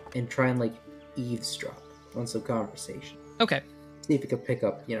there and try and eavesdrop on some conversation. Okay, See if he can pick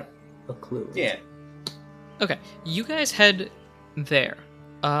up, a clue. Yeah. okay. You guys head there.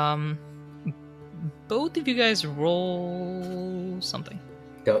 Both of you guys roll something.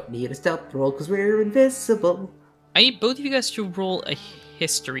 Don't need a stealth roll because we're invisible. I need both of you guys to roll a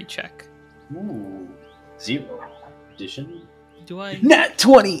history check. Ooh. 0. Addition. Do I? Nat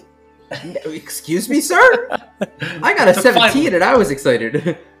 20! Excuse me, sir? I got a 17 Finally. and I was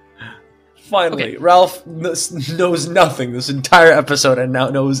excited. Finally, Okay. Ralph knows nothing this entire episode and now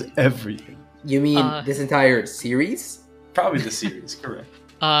knows everything. You mean this entire series? Probably the series, correct.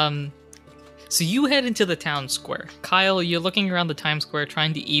 So you head into the town square. Kyle, you're looking around the Times Square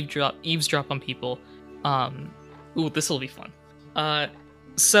trying to eavesdrop on people. Ooh, this will be fun.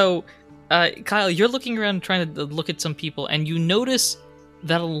 Kyle, you're looking around trying to look at some people, and you notice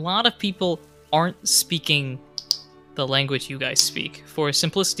that a lot of people aren't speaking the language you guys speak. For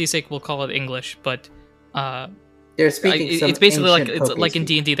simplicity's sake, we'll call it English, but They're speaking. Some it's basically like ancient it's Poke like in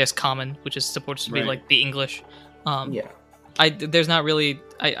speak. D&D. There's Common, which is supposed to be Right. like the English. Yeah. There's not really.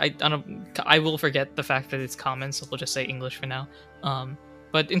 I don't. I will forget the fact that it's Common, so we'll just say English for now.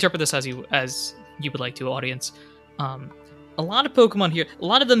 But interpret this as you would like to, audience. A lot of Pokemon here. A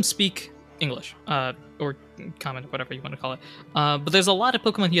lot of them speak English, or Common, whatever you want to call it. But there's a lot of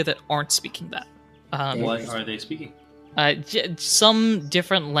Pokemon here that aren't speaking that. What are they speaking? Some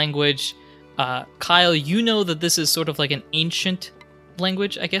different language. Kyle, you know that this is sort of like an ancient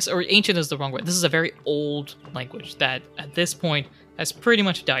language, I guess, or ancient is the wrong word. This is a very old language that, at this point, has pretty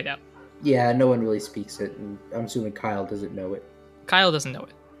much died out. Yeah, no one really speaks it, and I'm assuming Kyle doesn't know it. Kyle doesn't know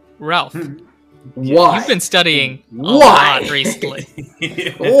it. Ralph, Why? you've been studying a Why? lot recently.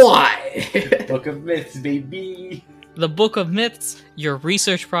 Why? Book of Myths, baby. The Book of Myths, your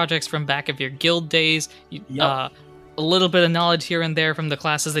research projects from back of your guild days, Yup. a little bit of knowledge here and there from the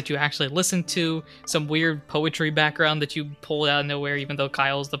classes that you actually listened to, some weird poetry background that you pulled out of nowhere, even though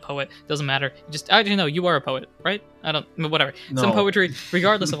Kyle's the poet. Doesn't matter. Just, I don't know, you are a poet, right? Whatever. Some No. poetry,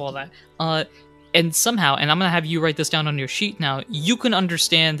 regardless of all that. And somehow, and I'm going to have you write this down on your sheet now, you can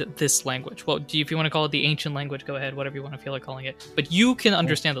understand this language. Well, if you want to call it the ancient language, go ahead, whatever you want to feel like calling it. But you can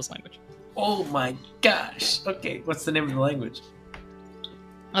understand this language. Oh my gosh. Okay, what's the name of the language?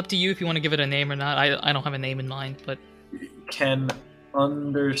 Up to you if you want to give it a name or not. I don't have a name in mind, but Can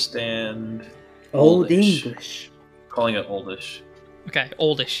understand Old Oldish. English. Calling it Oldish. okay,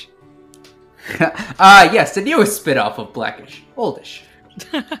 oldish. Yes, the newest spin-off of Blackish. Oldish.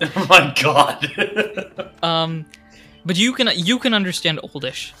 Oh my god. But you can understand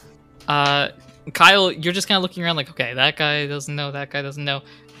oldish. Kyle, you're just kind of looking around like, okay, that guy doesn't know, that guy doesn't know,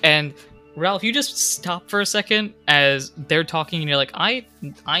 and Ralph, you just stop for a second as they're talking, and you're like, I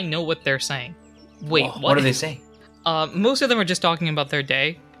know what they're saying. Wait, Whoa, what are they saying? Most of them are just talking about their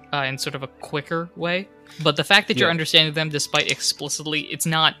day in sort of a quicker way. But the fact that you're Yeah. understanding them, despite explicitly, it's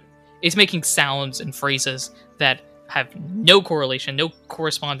making sounds and phrases that have no correlation, no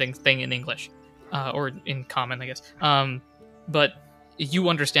corresponding thing in English or in Common, I guess. But you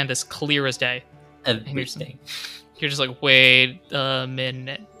understand this clear as day. Everything. You're just like, wait a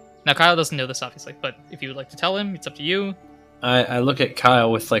minute. Now, Kyle doesn't know this, obviously, but if you would like to tell him, it's up to you. I look at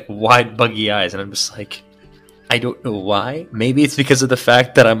Kyle with like wide, buggy eyes, and I'm just like, I don't know why. Maybe it's because of the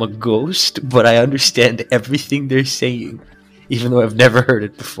fact that I'm a ghost, but I understand everything they're saying, even though I've never heard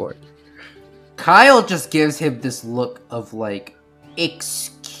it before. Kyle just gives him this look of like,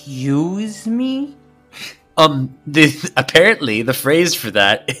 excuse me? Apparently the phrase for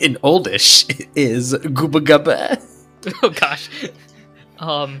that in Oldish is gooba gubba. Oh, gosh.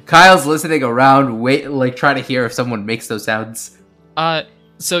 Kyle's listening around, trying to hear if someone makes those sounds.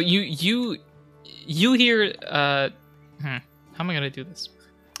 So you hear how am I gonna do this?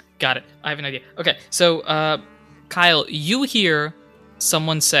 Got it. I have an idea. Okay, so Kyle, you hear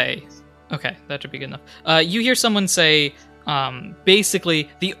someone say, okay, that should be good enough. You hear someone say, basically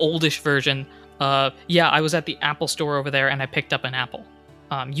the oldish version. Yeah, I was at the Apple store over there and I picked up an apple.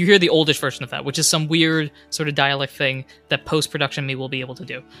 You hear the oldish version of that, which is some weird sort of dialect thing that post-production me will be able to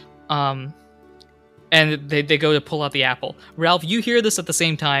do. And they go to pull out the apple. Ralph, you hear this at the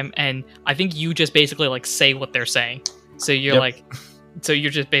same time, and I think you just basically like say what they're saying. So you're Yep. so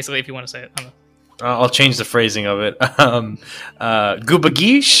you're just basically, if you want to say it, I don't know. I'll change the phrasing of it. Gooba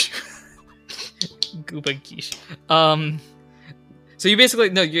geesh. Gooba geesh. So you basically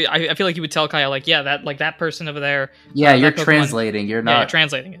I feel like you would tell Kyle like, yeah, that person over there. Yeah, you're that Pokemon- translating. You're Yeah, you're not.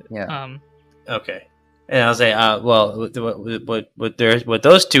 translating it. Yeah. Okay. And I'll say, well, what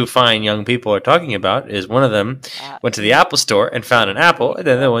those two fine young people are talking about is one of them went to the Apple store and found an apple, and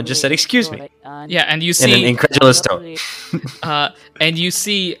then the one just said, "Excuse me," Yeah, and you in see an incredulous tone. and you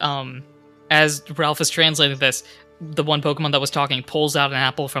see, as Ralph is translating this, the one Pokemon that was talking pulls out an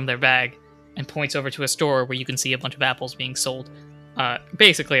apple from their bag and points over to a store where you can see a bunch of apples being sold.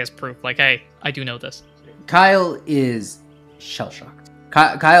 Basically as proof, like, hey, I do know this. Kyle is shell-shocked.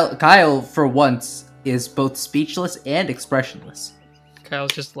 Kyle, for once, is both speechless and expressionless.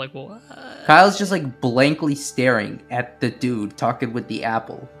 Kyle's just like, what? Kyle's just like blankly staring at the dude talking with the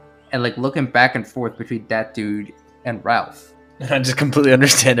apple and like looking back and forth between that dude and Ralph. I just completely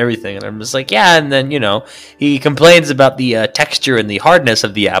understand everything, and I'm just like, yeah. And then he complains about the texture and the hardness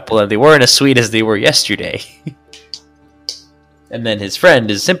of the apple, and they weren't as sweet as they were yesterday. And then his friend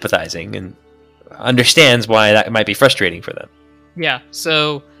is sympathizing and understands why that might be frustrating for them. Yeah.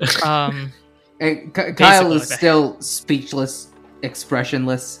 So, And Kyle Basically is like that. still speechless,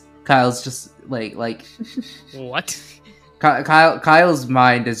 expressionless. Kyle's just like what? Kyle's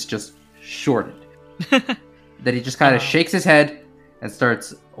mind is just shorted. That he just kind of shakes his head and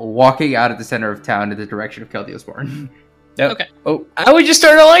starts walking out of the center of town in the direction of Keldeo's barn. Yep. Okay. Oh, how would you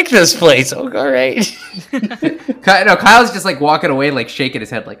start to like this place? Oh, all right. Kyle's just like walking away, like shaking his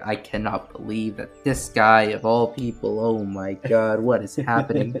head, like, I cannot believe that this guy of all people. Oh my god, what is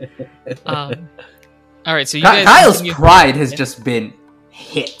happening? All right. So you guys Kyle's continue- pride has just been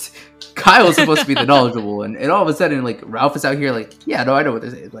hit. Kyle's supposed to be the knowledgeable one, and all of a sudden, like, Ralph is out here, like, yeah, no, I know what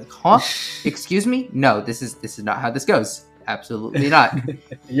this is. Like, huh? Excuse me? No, this is not how this goes. Absolutely not.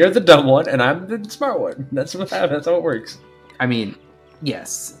 You're the dumb one, and I'm the smart one. That's what happens. That's how it works. I mean,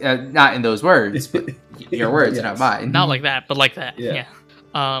 yes, not in those words, but your words, Yes. not mine. Not like that, but like that. Yeah.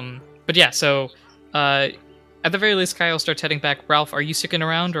 Yeah. But yeah. So, at the very least, Kyle starts heading back. Ralph, are you sticking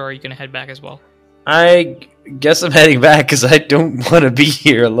around, or are you gonna head back as well? I guess I'm heading back because I don't want to be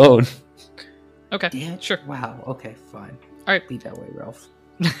here alone. Okay. Damn. Sure. Wow. Okay. Fine. All right. Be that way, Ralph.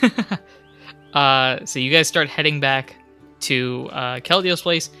 So you guys start heading back to Keldeo's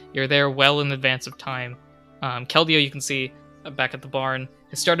place. You're there well in advance of time. Keldeo, you can see back at the barn,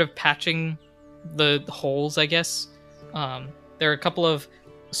 has started patching the holes, I guess. There are a couple of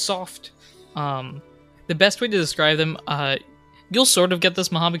soft... the best way to describe them, you'll sort of get this,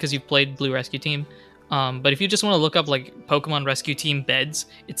 Maha, because you've played Blue Rescue Team. But if you just want to look up like Pokemon Rescue Team beds,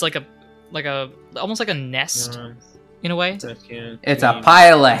 it's like a almost like a nest in a way. It's a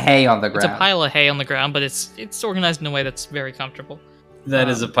pile of hay on the It's ground. a pile of hay on the ground, but it's organized in a way that's very comfortable. That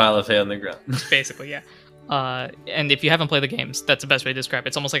is a pile of hay on the ground. Basically, yeah. And if you haven't played the games, that's the best way to describe it.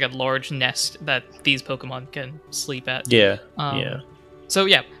 It's almost like a large nest that these Pokemon can sleep at. Yeah. So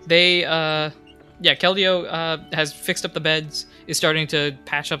yeah, Keldeo has fixed up the beds, is starting to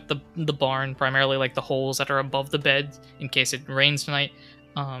patch up the barn, primarily like the holes that are above the bed in case it rains tonight.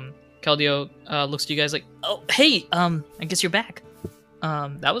 Keldeo looks to you guys like, oh, hey, I guess you're back.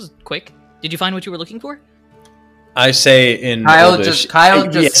 That was quick. Did you find what you were looking for? I say in Kyle Elvish-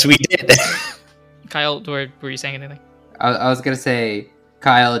 just- Yes, we did. Kyle, were you saying anything? I was gonna say,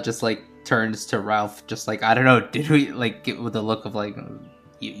 Kyle just like turns to Ralph, just like, I don't know, did we like get with the look of like,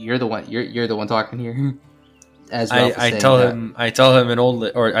 you're the one talking here. As Ralph is I saying tell that. him in I tell them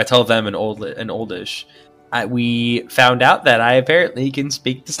in Oldish. We found out that I apparently can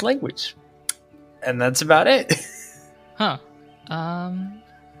speak this language, and that's about it. Huh.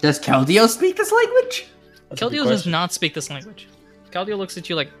 Does Keldeo speak this language? Keldeo does not speak this language. Keldeo looks at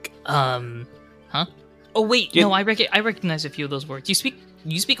you like, huh? Oh wait, You- no, I recognize a few of those words. You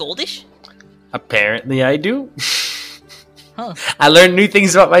speak Oldish? Apparently, I do. Huh. I learn new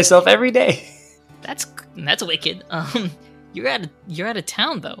things about myself every day. That's wicked. You're out of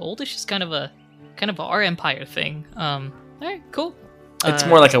town though. Oldish is kind of our empire thing. Alright, cool. It's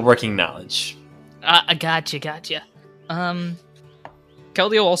more like a working knowledge. I gotcha.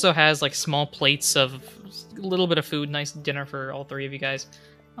 Keldeo also has like small plates of a little bit of food, nice dinner for all three of you guys.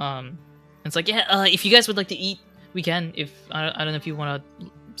 It's like, yeah, if you guys would like to eat, we can. If I don't know if you want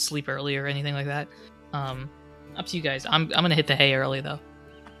to sleep early or anything like that. Up to you guys. I'm gonna hit the hay early though.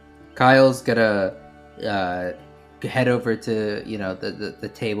 Kyle's gonna head over to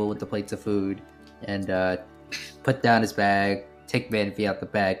the table with the plates of food and put down his bag, take Manaphy out the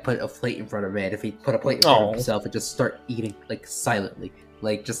bag, put a plate in front of Manaphy, put a plate in front of himself, and just start eating like silently,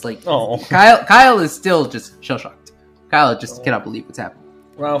 Oh, Kyle is still just shell shocked. Kyle just cannot believe what's happening.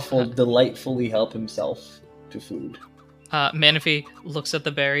 Ralph will delightfully help himself to food. Manaphy looks at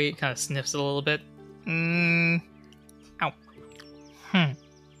the berry, kind of sniffs it a little bit. Ow.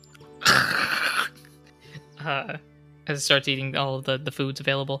 As it starts eating all of the foods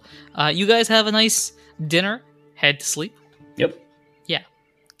available. You guys have a nice dinner. Head to sleep. Yep. Yeah.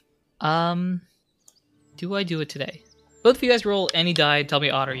 Do I do it today? Both of you guys roll any die. Tell me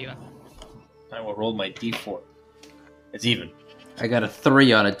odd or even. I will roll my d4. It's even. I got a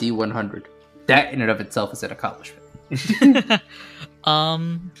 3 on a D100. That in and of itself is an accomplishment.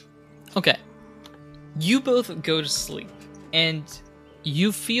 Okay. You both go to sleep, and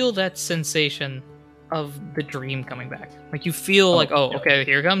you feel that sensation of the dream coming back. Like you feel like, oh, okay,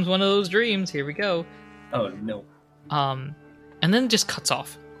 here comes one of those dreams. Here we go. Oh no. And then it just cuts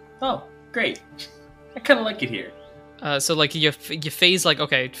off. Oh, great. I kind of like it here. So like you phase like,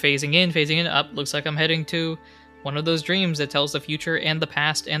 okay, phasing in, up. Looks like I'm heading to one of those dreams that tells the future and the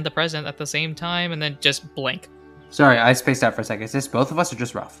past and the present at the same time, and then just blink. Sorry, I spaced out for a second. Is this both of us or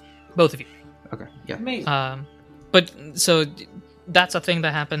just Ralph? Both of you. Okay, yeah. Amazing. But so that's a thing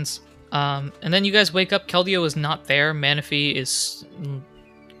that happens. And then you guys wake up. Keldeo is not there. Manaphy is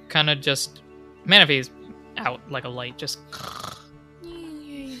kind of just... Manaphy is out like a light, just... Aw.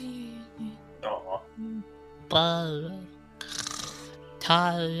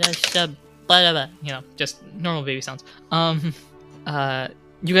 You know, just normal baby sounds.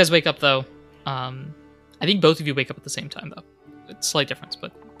 You guys wake up, though. I think both of you wake up at the same time, though. It's a slight difference,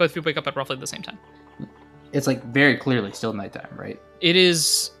 but both of you wake up at roughly the same time. It's like very clearly still nighttime, right? It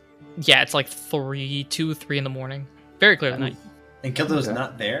is... Yeah, it's like 3 in the morning. Very clear night. And Kildo's Okay.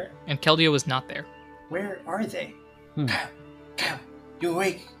 not there? And Keldeo is not there. Where are they? Hmm. Kyle, you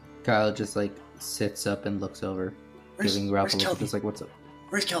awake? Kyle just like sits up and looks over, giving Ralph a where's look. Keldeo? Just like, what's up?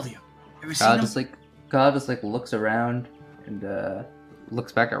 Where's Keldeo? Have you Kyle seen him? just like looks around and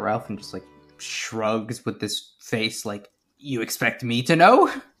looks back at Ralph and just like shrugs with this face like, you expect me to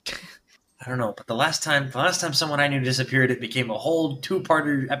know? I don't know, but the last time someone I knew disappeared, it became a whole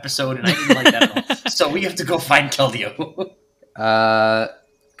 2-parter episode, and I didn't like that at all. So we have to go find Keldeo.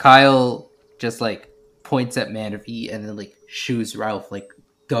 Kyle just like points at Manaphy and then like shoos Ralph like,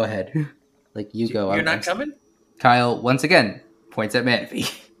 go ahead. Like, you go. You're not coming? Kyle once again points at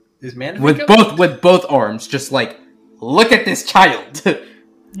Manaphy. Is Manaphy with coming? with both arms, just like, look at this child.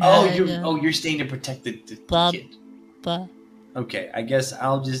 You're staying to protect the Bob. kid. Okay, I guess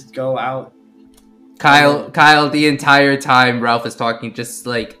I'll just go out. Kyle, the entire time Ralph is talking, just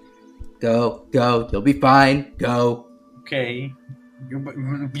like, go, you'll be fine, go. Okay,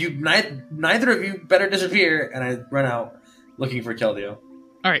 neither of you better disappear, and I run out looking for Keldeo.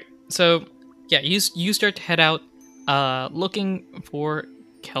 All right, so yeah, you start to head out, looking for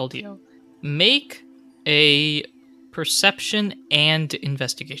Keldeo. Make a perception and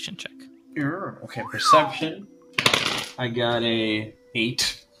investigation check. Okay, perception. I got a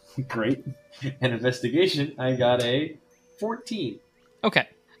 8. Great. And investigation, I got a 14. Okay,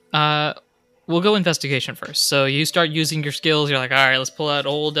 we'll go investigation first. So you start using your skills. You're like, all right, let's pull out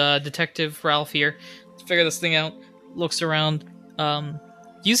old Detective Ralph here. Let's figure this thing out. Looks around.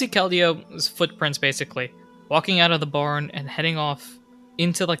 You see Keldeo's footprints basically walking out of the barn and heading off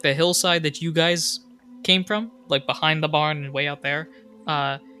into like the hillside that you guys came from, like behind the barn and way out there.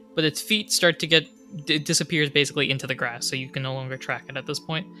 But its feet start to get it disappears basically into the grass, so you can no longer track it at this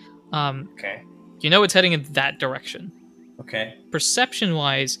point. Okay. You know it's heading in that direction. Okay.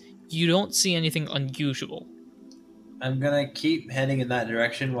 Perception-wise, you don't see anything unusual. I'm gonna keep heading in that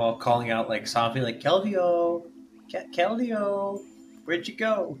direction while calling out like softly, like, Keldeo! Keldeo! Where'd you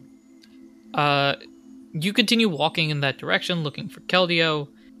go? You continue walking in that direction, looking for Keldeo.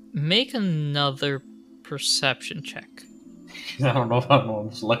 Make another perception check. I don't know how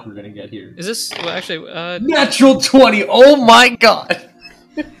much luck we're gonna get here. Is this well, actually? Natural 20! Oh my god!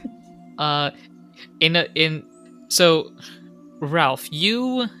 So, Ralph,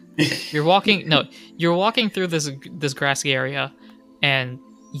 you're walking. No, you're walking through this grassy area, and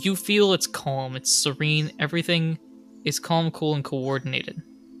you feel it's calm, it's serene. Everything is calm, cool, and coordinated.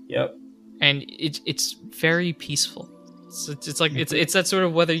 Yep. And it's very peaceful. It's like it's that sort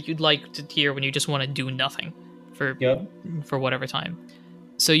of weather you'd like to hear when you just want to do nothing for whatever time.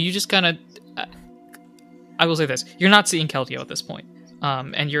 So you just kind of, I will say this: you're not seeing Keldeo at this point,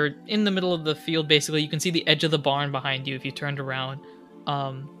 and you're in the middle of the field. Basically, you can see the edge of the barn behind you if you turned around.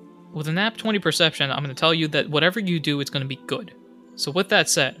 With a nat 20 perception, I'm going to tell you that whatever you do, it's going to be good. So with that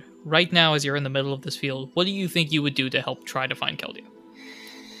said, right now as you're in the middle of this field, what do you think you would do to help try to find Keldeo?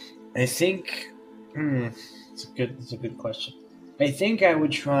 I think it's a good question. I think I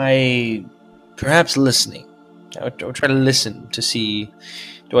would try perhaps listening. I would try to listen to see,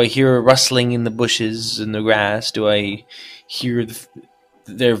 do I hear a rustling in the bushes in the grass? Do I hear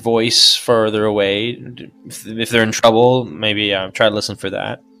their voice further away? If they're in trouble, maybe I'll try to listen for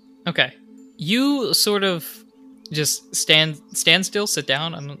that. Okay. You sort of just stand still, sit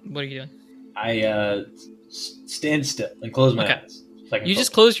down, and what are you doing? I stand still and close my eyes. So I can You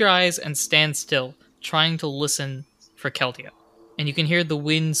just focus. close your eyes and stand still, trying to listen for Keldeo. And you can hear the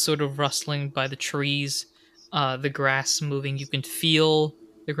wind sort of rustling by the trees, the grass moving. You can feel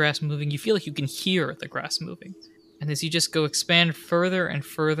the grass moving. You feel like you can hear the grass moving. And as you just go expand further and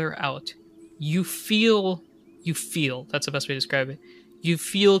further out, you feel, that's the best way to describe it, you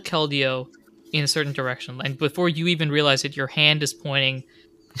feel Keldeo in a certain direction. And before you even realize it, your hand is pointing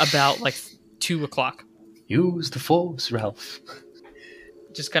about like 2 o'clock. Use the force, Ralph.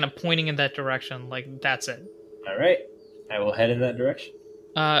 Just kind of pointing in that direction, like that's it. All right, I will head in that direction.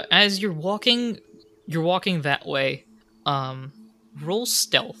 As you're walking, you're walking that way. Roll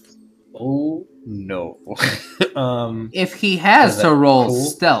stealth. Oh no. If he has Is to that roll cool?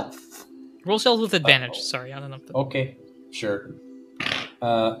 stealth, Roll stealth with advantage. Uh-oh. Sorry, I don't know. Okay, sure.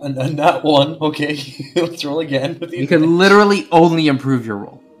 And that one. Okay, let's roll again. With the you can literally only improve your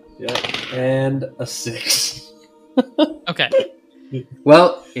roll. Yeah, and a 6. Okay.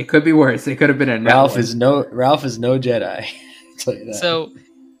 Well, it could be worse. It could have been a nat Ralph one. is no Jedi. I'll tell you that. So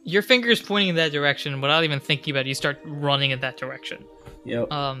your finger's pointing in that direction without even thinking about it. You start running in that direction. Yep.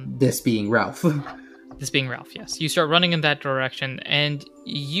 This being Ralph. This being Ralph, yes. You start running in that direction, and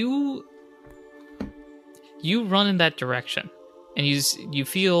you run in that direction, and you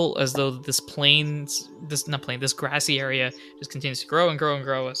feel as though this grassy area just continues to grow and grow and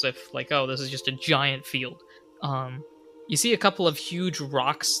grow, as if like, oh, this is just a giant field. You see a couple of huge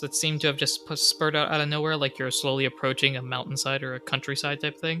rocks that seem to have just spurred out of nowhere, like you're slowly approaching a mountainside or a countryside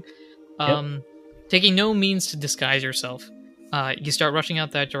type thing. Taking no means to disguise yourself. You start rushing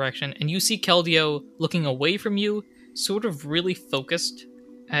out that direction, and you see Keldeo looking away from you, sort of really focused,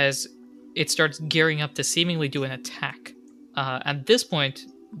 as it starts gearing up to seemingly do an attack. At this point,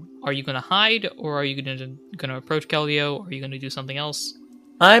 are you going to hide, or are you going to approach Keldeo, or are you going to do something else?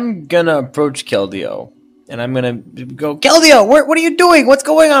 I'm gonna approach Keldeo, and I'm gonna go, Keldeo, what are you doing? What's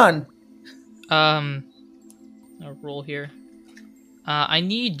going on? I'll roll here. I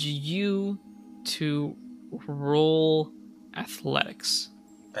need you to roll athletics.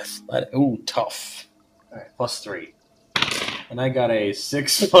 Ooh, tough. Alright, +3. And I got a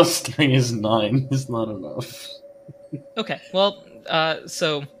 6 plus 3 is 9. It's not enough. Okay, well,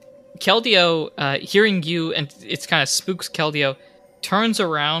 so Keldeo, hearing you, and it's kind of spooks Keldeo, turns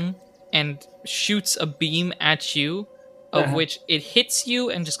around and shoots a beam at you, of which it hits you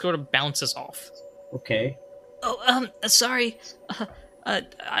and just sort of bounces off. Okay. Oh, sorry.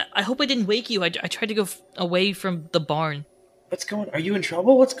 I hope I didn't wake you. I tried to go away from the barn. Are you in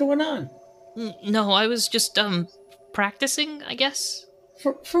trouble? What's going on? No, I was just, practicing, I guess.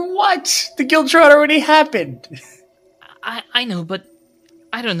 For what? The guild trot already happened. I know, but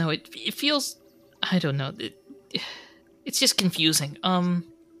I don't know. It feels, I don't know. It's just confusing.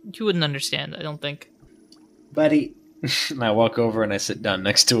 You wouldn't understand, I don't think. Buddy. And I walk over and I sit down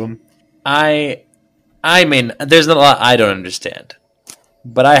next to him. I mean, there's not a lot I don't understand.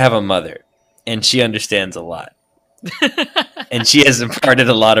 But I have a mother, and she understands a lot. And she has imparted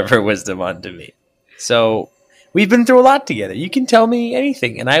a lot of her wisdom onto me. So, we've been through a lot together. You can tell me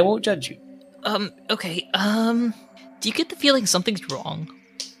anything, and I won't judge you. Okay, do you get the feeling something's wrong?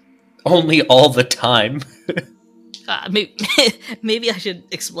 Only all the time. Maybe I should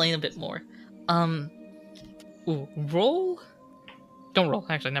explain a bit more. Roll? Don't roll,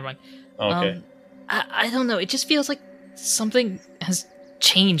 actually, never mind. Okay. I don't know, it just feels like something has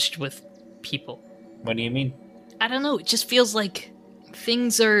changed with people. What do you mean? I don't know, it just feels like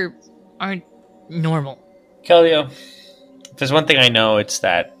things aren't normal. Keldeo, if there's one thing I know, it's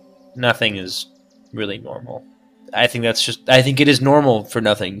that nothing is really normal. I think it is normal for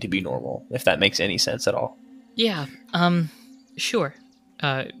nothing to be normal, if that makes any sense at all. Yeah, sure.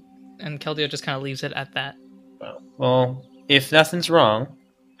 And Keldeo just kind of leaves it at that. Well, if nothing's wrong,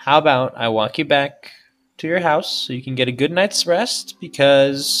 how about I walk you back to your house so you can get a good night's rest,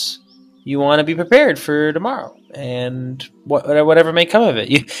 because you want to be prepared for tomorrow and whatever may come of it.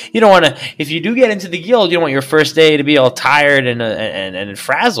 You don't want to, if you do get into the guild, you don't want your first day to be all tired and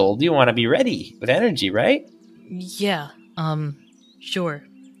frazzled. You want to be ready with energy, right? Yeah, sure.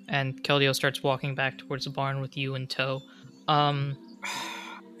 And Keldeo starts walking back towards the barn with you in tow.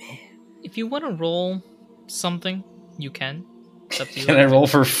 If you want to roll something, you can. It's up to you. Can I roll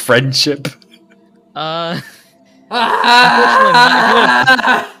for friendship? Unfortunately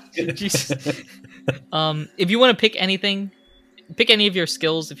not. Jesus. If you want to pick anything, pick any of your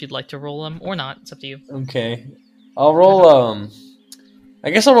skills if you'd like to roll them, or not. It's up to you. Okay. I'll roll,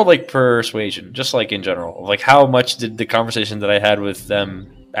 I guess I'll roll, like, persuasion, just, like, in general. Like, how much did the conversation that I had with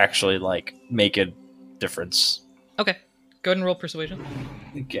them actually, like, make a difference? Okay. Go ahead and roll persuasion.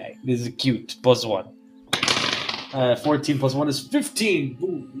 Okay. This is cute. +1. 14 plus 1 is 15.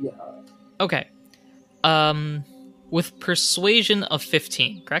 Ooh, yeah. Okay. With persuasion of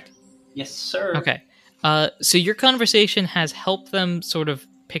 15, correct? Yes, sir. Okay. So your conversation has helped them sort of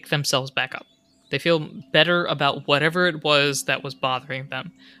pick themselves back up. They feel better about whatever it was that was bothering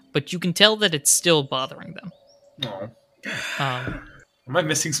them, but you can tell that it's still bothering them. Oh. Am I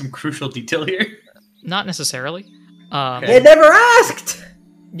missing some crucial detail here? Not necessarily. They never asked!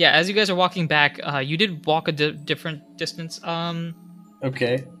 Yeah, as you guys are walking back, you did walk a different distance.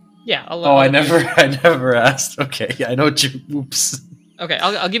 Okay. Yeah. I never asked. Okay, yeah, I know what you. Oops. Okay,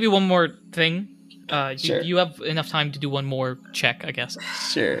 I'll give you one more thing. Sure. You have enough time to do one more check, I guess.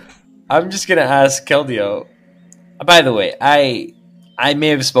 Sure. I'm just gonna ask Keldeo. By the way, I may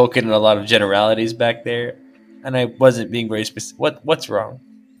have spoken in a lot of generalities back there, and I wasn't being very specific. What's wrong?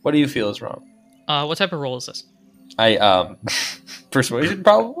 What do you feel is wrong? What type of roll is this? Persuasion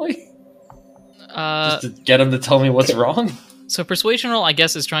probably. Uh, Just to get them to tell me what's wrong. so persuasion roll, I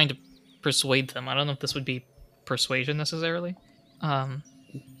guess, is trying to persuade them. I don't know if this would be persuasion necessarily.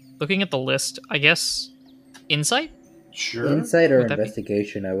 Looking at the list, I guess insight. Sure. Insight or Would that be-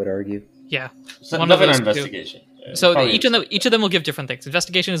 investigation, I would argue. Yeah. So One of nothing those on two. investigation. Yeah, So probably each of them will give different things.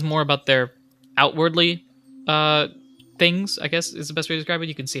 Investigation is more about their outwardly things, I guess is the best way to describe it.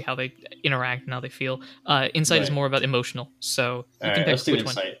 You can see how they interact and how they feel. Insight is Right. more about emotional. So you All can right, pick let's do which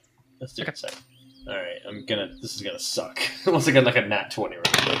one. insight. Let's do Okay. insight. All right, this is gonna suck. Once again, like a nat 20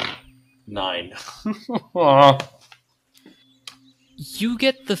 right? 9. Aw. You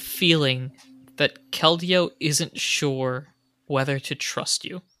get the feeling that Keldeo isn't sure whether to trust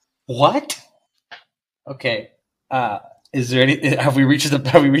you. What? Okay. Is there any? Have we reached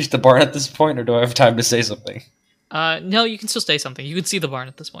the barn at this point, or do I have time to say something? No, you can still say something. You can see the barn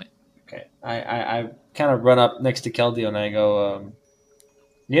at this point. Okay. I kind of run up next to Keldeo and I go,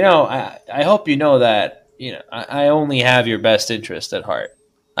 I hope you know that I only have your best interest at heart.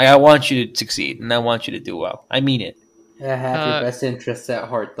 I want you to succeed and I want you to do well. I mean it. I have Uh, your best interests at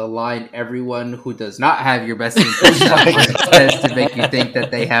heart. The line everyone who does not have your best interests at heart says to make you think that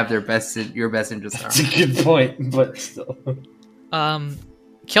they have your best interests at That's heart. a good point, but still.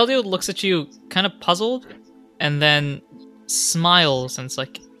 Keldeo looks at you kind of puzzled and then smiles and it's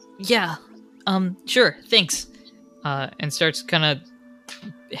like, yeah, sure, thanks. And starts kind of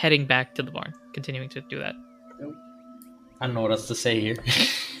heading back to the barn, continuing to do that. I don't know what else to say here.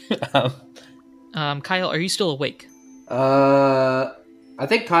 Kyle, are you still awake? I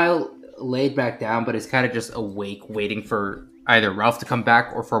think Kyle laid back down, but is kind of just awake, waiting for either Ralph to come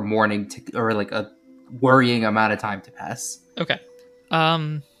back or for morning or like a worrying amount of time to pass. Okay.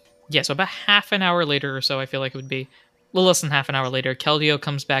 Yeah, so about half an hour later or so, I feel like it would be a little less than half an hour later, Keldeo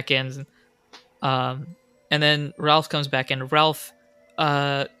comes back in, and then Ralph comes back in. Ralph,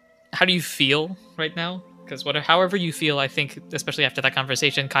 how do you feel right now? Because however you feel, I think, especially after that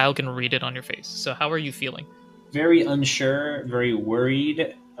conversation, Kyle can read it on your face. So how are you feeling? Very unsure, very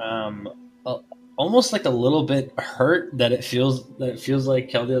worried, almost like a little bit hurt that it feels like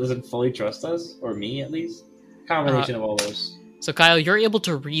Keldeo doesn't fully trust us, or me at least. Combination of all those. So Kyle, you're able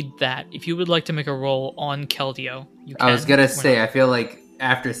to read that. If you would like to make a roll on Keldeo, you can. I was gonna Why say, not? I feel like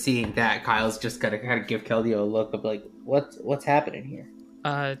after seeing that, Kyle's just gonna kind of give Keldeo a look of like, what's happening here?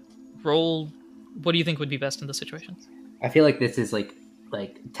 Roll. What do you think would be best in this situation? I feel like this is like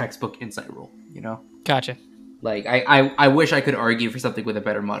textbook insight roll, you know? Gotcha. Like I wish I could argue for something with a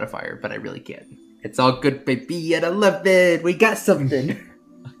better modifier, but I really can't. It's all good, baby. At 11, we got something.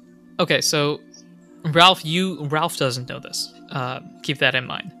 Okay, so Ralph doesn't know this. Keep that in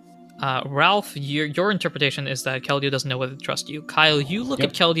mind. Ralph, your interpretation is that Keldeo doesn't know whether to trust you. Kyle, you look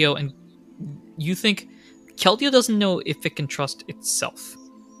at Keldeo and you think Keldeo doesn't know if it can trust itself.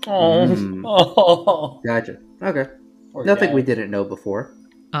 Oh. Gotcha. Okay. Poor Nothing guy. we didn't know before.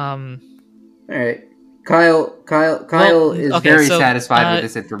 Um, All right. Kyle Well, is okay, very so, satisfied with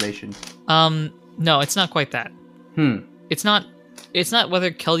this information. no, it's not quite that. It's not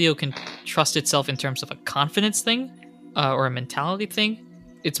whether Keldeo can trust itself in terms of a confidence thing or a mentality thing.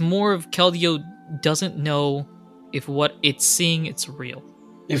 It's more of Keldeo doesn't know if what it's seeing it's real.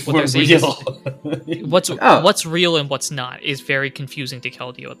 If What we're they're saying is- real. What's real and what's not is very confusing to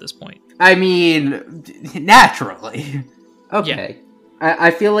Keldeo at this point. I mean, naturally. Okay.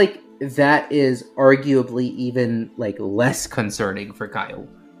 I feel like that is arguably even like less concerning for Kyle,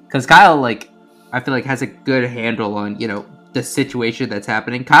 because Kyle, like, I feel like has a good handle on the situation that's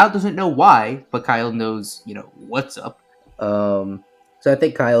happening. Kyle doesn't know why, but Kyle knows what's up. So I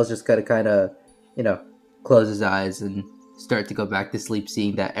think Kyle's just gotta kind of close his eyes and start to go back to sleep,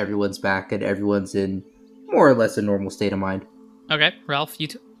 seeing that everyone's back and everyone's in more or less a normal state of mind. Okay, Ralph, you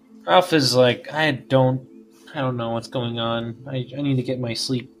too. Ralph is like, I don't know what's going on. I need to get my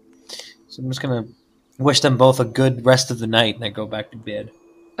sleep. So I'm just gonna wish them both a good rest of the night and I go back to bed.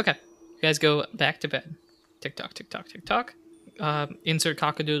 Okay, you guys go back to bed. Tick tock, tick tock, tick tock. Insert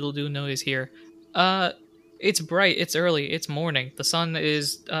cockadoodle-doo noise here. It's bright, it's early, it's morning. The sun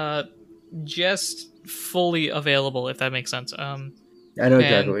is just fully available, if that makes sense. I know exactly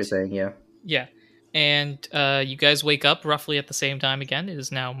And- what you're saying. Yeah. Yeah. And you guys wake up roughly at the same time again. It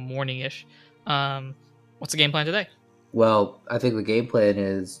is now morning-ish. What's the game plan today? Well, I think the game plan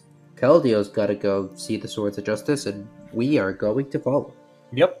is Keldeo's got to go see the Swords of Justice, and we are going to follow.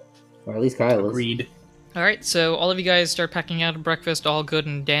 Yep. Or at least Kyle is. Agreed. All right, so all of you guys start packing out breakfast, all good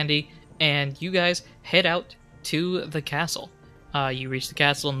and dandy, and you guys head out to the castle. You reach the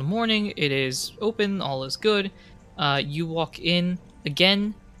castle in the morning. It is open. All is good. You walk in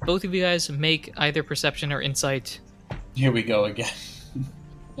again. Both of you guys make either perception or insight. Here we go again.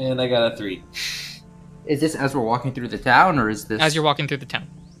 And I got a 3. Is this as we're walking through the town, or is this... As you're walking through the town.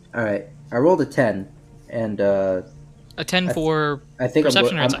 Alright, I rolled a 10, and A 10 for I think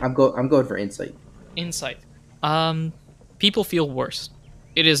perception or insight? I'm going for insight. Insight. People feel worse.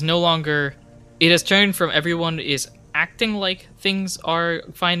 It is no longer... It has turned from everyone is acting like things are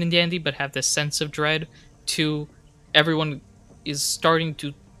fine and dandy, but have this sense of dread, to everyone is starting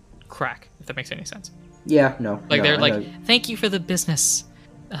to crack, if that makes any sense. Yeah, no. Like, no, they're I like, know. thank you for the business.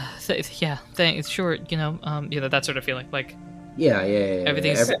 Sure, that sort of feeling. Like, Yeah.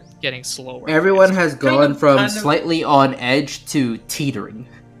 everything's getting slower. Everyone has gone from kind of- slightly on edge to teetering.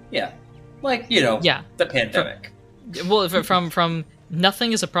 Yeah. Like, the pandemic. Well, from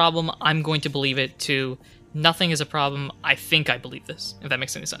nothing is a problem, I'm going to believe it, to nothing is a problem, I think I believe this, if that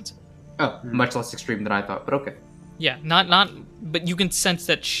makes any sense. Oh, much less extreme than I thought, but okay. Yeah, not, but you can sense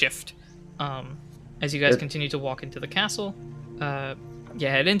that shift, as you guys continue to walk into the castle.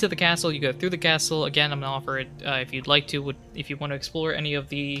 Head into the castle, you go through the castle, again, I'm gonna offer it, if you'd like to, if you want to explore any of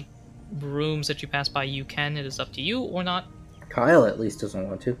the rooms that you pass by, you can, it is up to you, or not. Kyle at least doesn't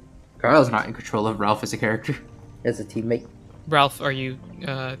want to. Kyle's not in control of Ralph as a character. As a teammate. Ralph, are you,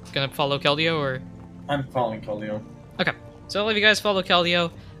 gonna follow Keldeo, or? I'm following Keldeo. Okay, so all of you guys follow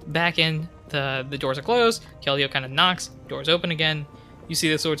Keldeo back in. The doors are closed. Keldeo kind of knocks. Doors open again. You see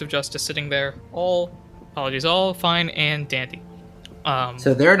the Swords of Justice sitting there. All fine and dandy.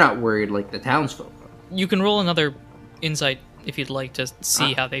 So they're not worried like the townsfolk. You can roll another insight if you'd like to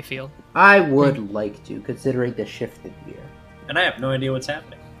see how they feel. I would like to, considering the shift in gear. And I have no idea what's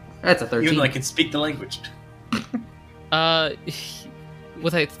happening. That's a 13. Even though I can speak the language.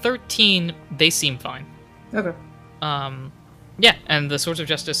 With a 13, they seem fine. Okay. Yeah, and the Swords of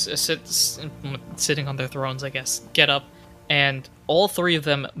Justice sitting on their thrones, I guess, get up, and all three of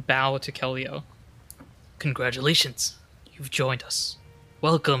them bow to Keldeo. Congratulations, you've joined us.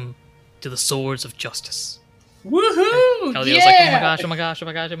 Welcome to the Swords of Justice. Woohoo! Keldeo's like, oh my gosh, oh my gosh, oh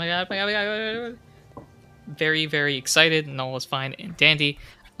my gosh, oh my god, oh my god, oh my god. Very, very excited, and all is fine and dandy.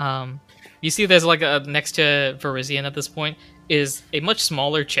 You see there's like next to Verizian at this point is a much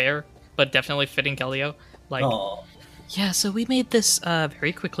smaller chair, but definitely fitting Keldeo. Like, Aww. yeah, so we made this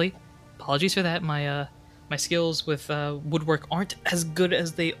very quickly. Apologies for that. My skills with woodwork aren't as good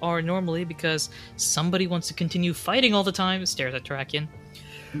as they are normally because somebody wants to continue fighting all the time. Stares at Tarakian.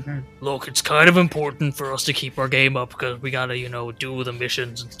 Look, it's kind of important for us to keep our game up because we gotta, do the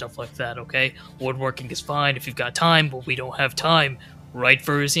missions and stuff like that, okay? Woodworking is fine if you've got time, but we don't have time. Right,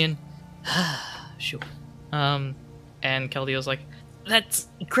 Verizian? Sure. And Keldeo's like, that's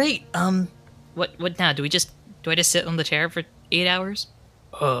great. What now? Do I just sit on the chair for 8 hours?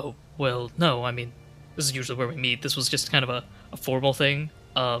 Oh, well, no, I mean, this is usually where we meet. This was just kind of a formal thing.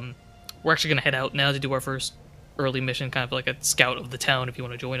 We're actually gonna head out now to do our first early mission, kind of like a scout of the town if you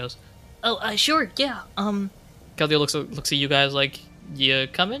want to join us. Oh, sure, yeah. Keldeo looks at you guys like, you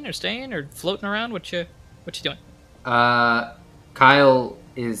coming or staying or floating around? What you doing? Kyle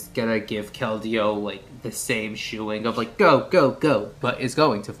is gonna give Keldeo like the same shooing of like go, go, go, but is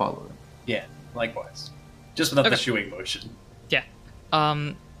going to follow him. Yeah, likewise. Just without the Okay. shooing motion. Yeah.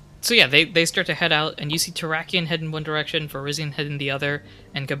 So yeah, they start to head out, and you see Tarakian head in one direction, Verizian head in the other,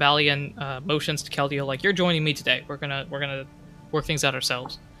 and Gabalion motions to Keldeo like, "You're joining me today. We're gonna work things out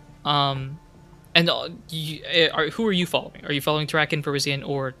ourselves." And who are you following? Are you following Tarakian, Verizian,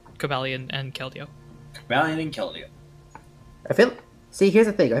 or Gabalion and Keldeo? Valiant and Keldeo. See, here's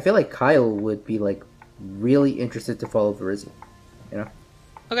the thing. I feel like Kyle would be like really interested to follow Verizian.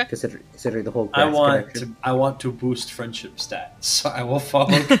 Okay. Considering the whole I connection. want to boost friendship stats, so I will follow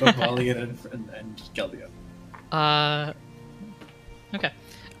Valiant and Keldeo. Okay.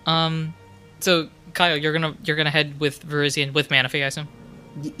 So Kyle, you're gonna head with Verizian with Manaphy, I assume.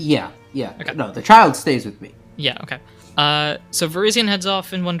 Yeah. Okay. No, the child stays with me. Yeah, okay. So Verizian heads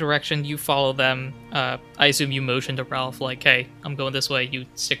off in one direction, you follow them. I assume you motion to Ralph like, hey, I'm going this way, you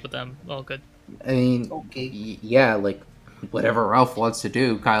stick with them. All good. I mean, Okay. yeah, like whatever Ralph wants to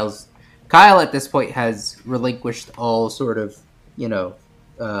do. Kyle at this point has relinquished all sort of,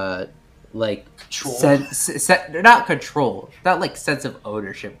 like Control. not control, not like sense of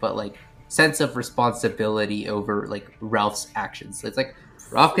ownership, but like sense of responsibility over like Ralph's actions. It's like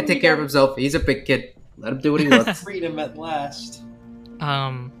Ralph can take care of himself. He's a big kid. Let him do what he wants. Freedom at last.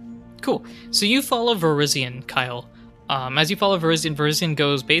 Cool. So you follow Verizian, Kyle. As you follow Verizian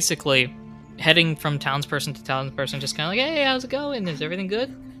goes basically heading from townsperson to townsperson, just kind of like, hey, how's it going? Is everything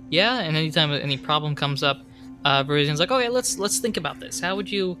good? Yeah. And anytime any problem comes up, Verizian's like, okay, let's think about this. How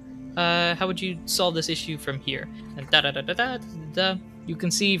would you solve this issue from here? And da da da da da da. You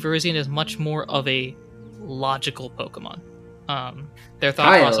can see Verizian is much more of a logical Pokemon. Their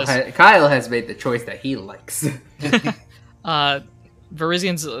thought process. Kyle has made the choice that he likes.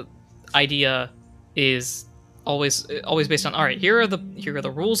 Verizian's idea is always based on, all right, here are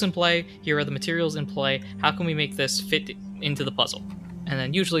the rules in play, here are the materials in play, how can we make this fit into the puzzle? And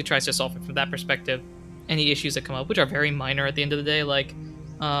then usually tries to solve it from that perspective. Any issues that come up, which are very minor at the end of the day, like two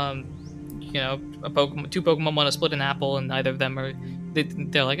Pokemon want to split an apple and neither of them are,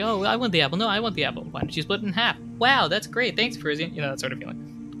 they're like, oh, I want the apple. No, I want the apple. Why don't you split it in half? Wow, that's great, thanks, Verizian. That sort of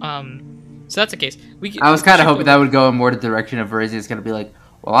feeling. So that's the case. I was kind of hoping that would go in more the direction of Verizian's going to be like,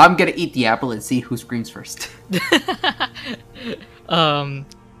 well, I'm going to eat the apple and see who screams first. So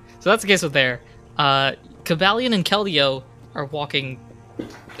that's the case with there. Cobalion and Keldeo are walking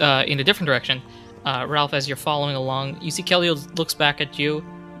in a different direction. Ralph, as you're following along, you see Keldeo looks back at you,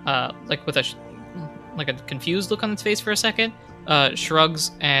 like with a confused look on its face for a second,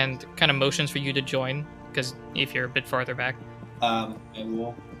 shrugs and kind of motions for you to join, because if you're a bit farther back. And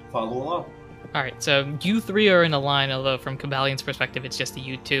we'll follow along. Alright, so you three are in a line, although from Cabalion's perspective, it's just the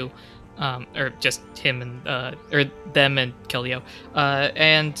you two, or just him and, or them and Keldeo.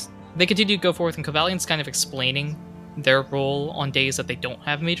 And they continue to go forth, and Cabalion's kind of explaining their role on days that they don't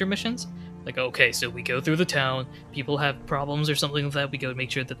have major missions. Like, okay, so we go through the town, people have problems or something like that, we go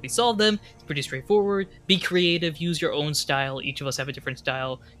make sure that we solve them. It's pretty straightforward. Be creative, use your own style. Each of us have a different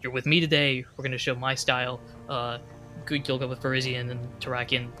style. You're with me today, we're going to show my style. You'll go with Verizian and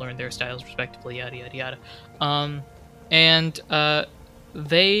Terrakion, learn their styles respectively, yada yada yada. And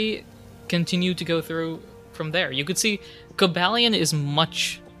they continue to go through from there. You could see Cobalion is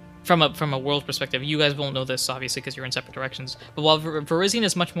much, from a world perspective, you guys won't know this obviously because you're in separate directions, but while Verizian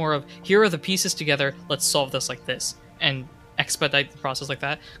is much more of, here are the pieces together, let's solve this like this, and expedite the process like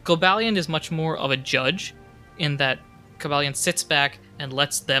that, Cobalion is much more of a judge, in that Cobalion sits back and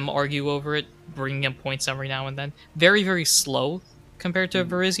lets them argue over it, bringing in points every now and then. Very, very slow compared to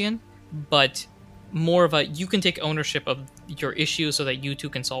Verizian, but more of a, you can take ownership of your issue so that you two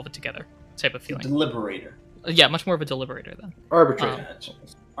can solve it together type of feeling. Deliberator. Yeah, much more of a deliberator then. Arbitrator.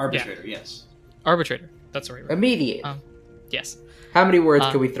 Arbitrator, yeah. Yes. Arbitrator. That's the right word. A mediator. Yes. How many words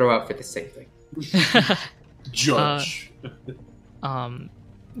can we throw out for the same thing? Judge.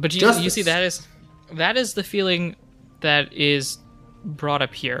 But you see, that is the feeling that is brought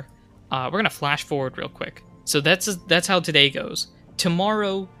up here. We're gonna flash forward real quick. So that's how today goes.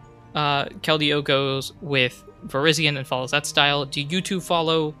 Tomorrow, Keldeo goes with Verizian and follows that style. Do you two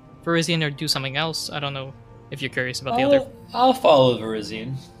follow Verizian or do something else? I don't know if you're curious about the other. I'll follow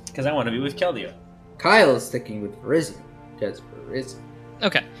Verizian because I want to be with Keldeo. Kyle is sticking with Verizian. Just Verizian.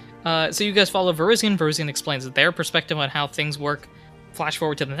 Okay. So you guys follow Verizian. Verizian explains their perspective on how things work. Flash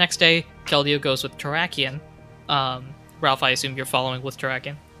forward to the next day. Keldeo goes with Terrakion. Ralph, I assume you're following with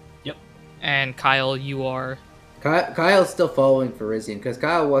Terrakion. Yep. And Kyle, you are... Kyle's still following Verizian, because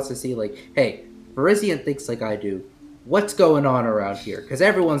Kyle wants to see, like, hey, Verizian thinks like I do. What's going on around here? Because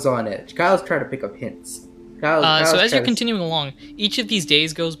everyone's on edge. Kyle's trying to pick up hints. So as you're continuing along, each of these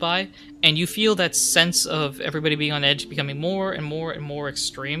days goes by, and you feel that sense of everybody being on edge becoming more and more and more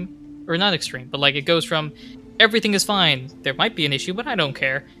extreme. Or not extreme, but like it goes from, everything is fine, there might be an issue, but I don't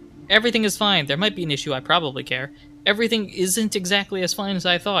care. Everything is fine, there might be an issue, I probably care. Everything isn't exactly as fine as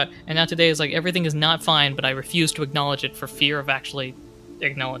I thought, and now today is like, everything is not fine, but I refuse to acknowledge it for fear of actually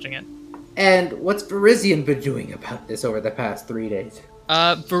acknowledging it. And what's Verizian been doing about this over the past 3 days?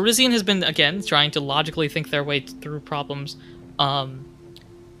 Verizian has been, again, trying to logically think their way through problems.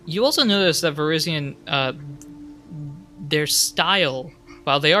 You also notice that Verizian, their style,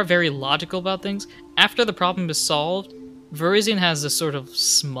 while they are very logical about things, after the problem is solved, Verizian has this sort of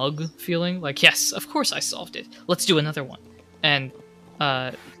smug feeling, like, yes, of course I solved it, let's do another one. And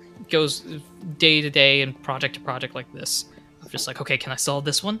goes day to day and project to project like this. I'm just like, okay, can I solve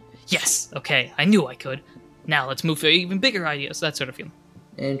this one? Yes, okay, I knew I could. Now let's move to even bigger ideas, that sort of feeling.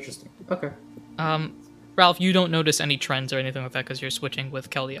 Interesting. Okay. Ralph, you don't notice any trends or anything like that because you're switching with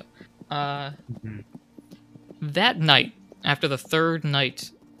Keldeo. That night, after the third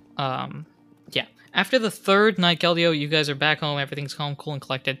night, Keldeo, you guys are back home, everything's calm, cool, and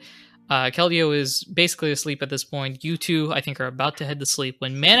collected. Keldeo is basically asleep at this point. You two, I think, are about to head to sleep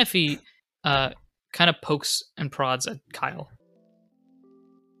when Manaphy kind of pokes and prods at Kyle.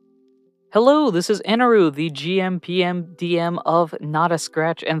 Hello, this is Anaru, the GM, PM, DM of Not a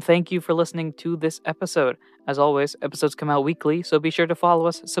Scratch, and thank you for listening to this episode. As always, episodes come out weekly, so be sure to follow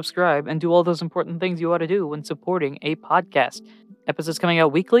us, subscribe, and do all those important things you ought to do when supporting a podcast. Episodes coming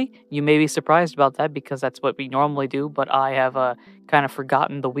out weekly, you may be surprised about that because that's what we normally do, but I have kind of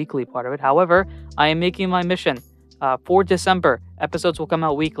forgotten the weekly part of it. However, I am making my mission. For December, episodes will come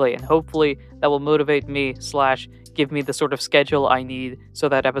out weekly, and hopefully that will motivate me / give me the sort of schedule I need so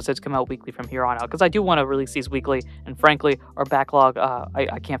that episodes come out weekly from here on out. Because I do want to release these weekly, and frankly, our backlog,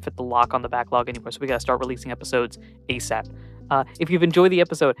 I can't fit the lock on the backlog anymore, so we got to start releasing episodes ASAP. If you've enjoyed the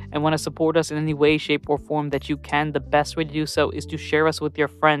episode and want to support us in any way, shape, or form that you can, the best way to do so is to share us with your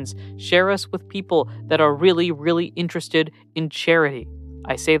friends. Share us with people that are really, really interested in charity.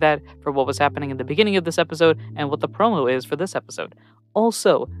 I say that for what was happening in the beginning of this episode and what the promo is for this episode.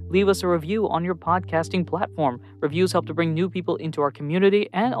 Also, leave us a review on your podcasting platform. Reviews help to bring new people into our community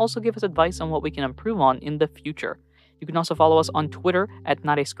and also give us advice on what we can improve on in the future. You can also follow us on Twitter at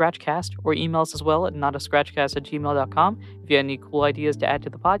NotAScratchcast or email us as well at notascratchcast@gmail.com if you have any cool ideas to add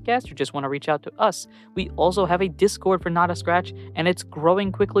to the podcast or just want to reach out to us. We also have a Discord for Not a Scratch, and it's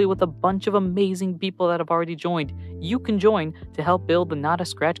growing quickly with a bunch of amazing people that have already joined. You can join to help build the Not a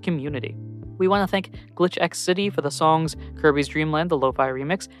Scratch community. We want to thank Glitch X City for the songs Kirby's Dream Land, the Lo-Fi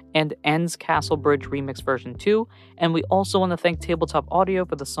remix, and End's Castle Bridge remix version 2, and we also want to thank Tabletop Audio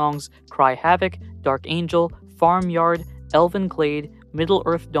for the songs Cry Havoc, Dark Angel, Farmyard, Elven Glade, Middle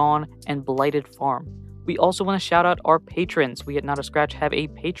Earth Dawn, and Blighted Farm. We also want to shout out our patrons. We at Not a Scratch have a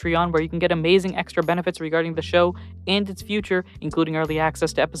Patreon where you can get amazing extra benefits regarding the show and its future, including early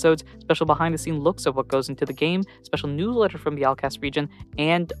access to episodes, special behind-the-scenes looks of what goes into the game, special newsletter from the Outcast region,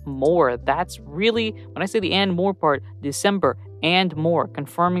 and more. That's really, when I say the and more part, December and more.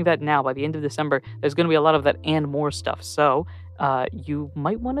 Confirming that now, by the end of December, there's going to be a lot of that and more stuff. So you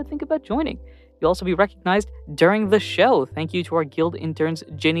might want to think about joining. You'll also be recognized during the show. Thank you to our guild interns,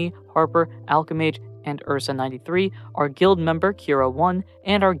 Ginny, Harper, Alchemage, and Ursa93, our guild member, Kira1,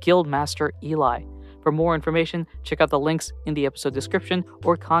 and our guild master, Eli. For more information, check out the links in the episode description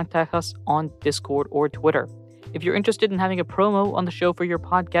or contact us on Discord or Twitter. If you're interested in having a promo on the show for your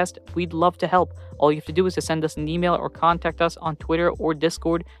podcast, we'd love to help. All you have to do is to send us an email or contact us on Twitter or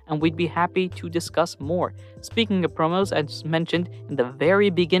Discord, and we'd be happy to discuss more. Speaking of promos, as mentioned in the very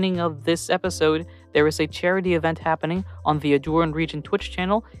beginning of this episode, there is a charity event happening on the Aduran Region Twitch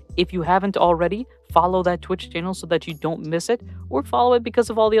channel. If you haven't already, follow that Twitch channel so that you don't miss it, or follow it because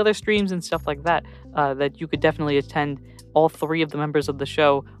of all the other streams and stuff like that, that you could definitely attend. All three of the members of the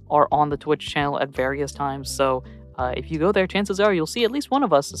show are on the Twitch channel at various times, so if you go there, chances are you'll see at least one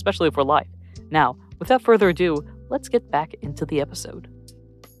of us, especially if we're live. Now, without further ado, let's get back into the episode.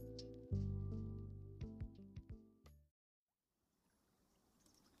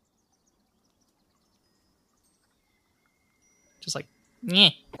 Just like, yeah.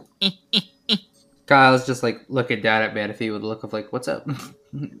 Kyle's just like looking down at Manaphy with a look of like, "What's up?" Like,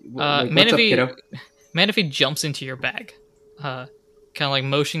 "What's up, kiddo?" Manaphy jumps into your bag, kind of like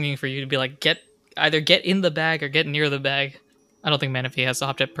motioning for you to be like, either get in the bag or get near the bag. I don't think Manaphy has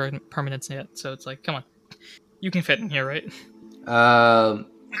object permanence yet, so it's like, come on, you can fit in here, right?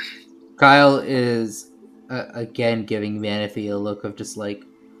 Kyle is again giving Manaphy a look of just like,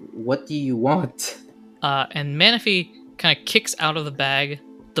 "What do you want?" And Manaphy kind of kicks out of the bag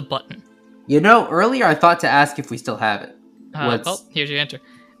the button. You know, earlier I thought to ask if we still have it. Well, here's your answer.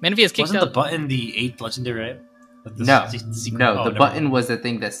 Manaphy has kicked Wasn't out the button the 8th legendary, right? No, the the button was the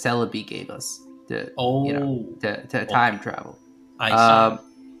thing that Celebi gave us to time travel. I see.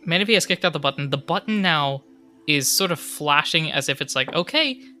 Manaphy has kicked out the button. The button now is sort of flashing as if it's like,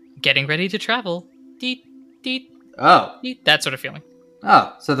 okay, getting ready to travel. Deet, deet, deet, that sort of feeling.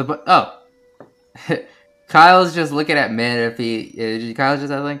 Kyle's just looking at Manaphy. Kyle's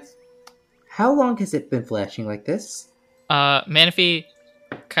just like, "How long has it been flashing like this?" Manaphy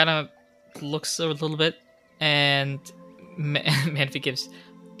kind of looks a little bit, and Manaphy gives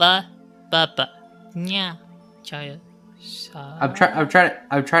ba nya chaya. I'm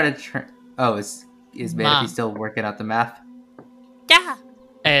trying to. Oh, is Manaphy still working out the math? Yeah.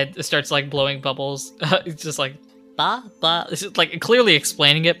 And it starts like blowing bubbles. It's just like ba. It's just, like clearly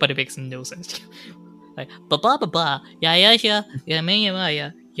explaining it, but it makes no sense to you. Like ba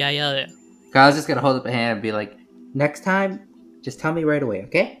yeah. Kyle's just gonna hold up a hand and be like, "Next time, just tell me right away,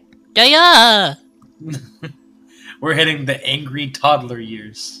 okay?" Yeah. We're hitting the angry toddler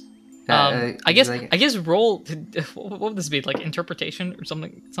years. I guess roll. What would this be, like interpretation or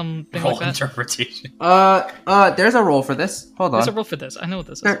something roll like that? Interpretation. There's a roll for this. Hold on. There's a roll for this. I know what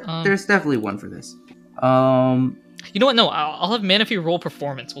this is. There's definitely one for this. You know what? No, I'll have Manaphy roll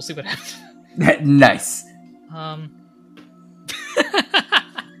performance. We'll see what happens.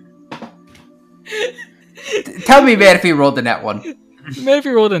 Tell me, man, if he rolled the net one. Man, if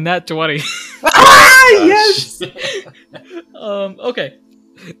you rolled a nat 20. Yes. Okay.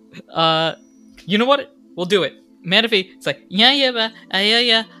 You know what? We'll do it. Manaphy, it's like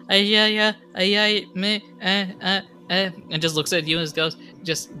and just looks at you and goes,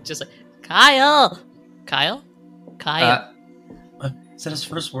 just like Kyle. Is that his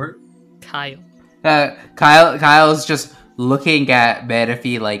first word? Kyle. Kyle's just looking at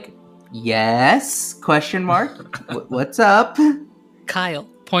Manaphy like, yes? Question mark. What's up? Kyle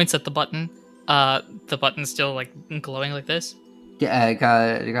points at the button. The button's still like glowing like this. Yeah,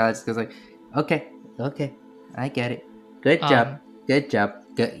 Kyle goes like, okay, I get it. Good job.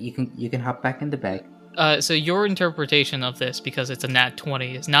 You can hop back in the bag. So your interpretation of this, because it's a nat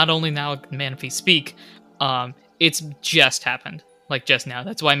 20, is not only now can Manaphy speak, it's just happened. Like just now.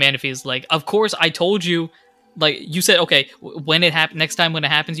 That's why Manaphy is like, of course I told you. Like you said, okay, when it happens, next time when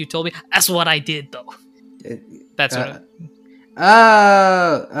it happens, you told me. That's what I did, though. That's what.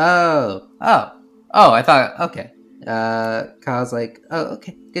 Oh! I thought okay. Kyle's like, oh,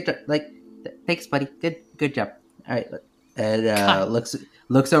 okay, good job. Like, thanks, buddy. Good job. All right, and looks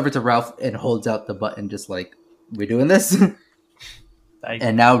over to Ralph and holds out the button, just like, we're doing this.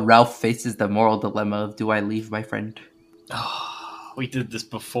 And now Ralph faces the moral dilemma of, do I leave my friend? Oh, we did this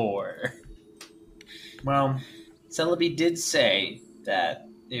before. Well, Celebi did say that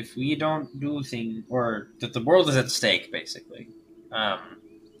if we don't do things, or that the world is at stake, basically, and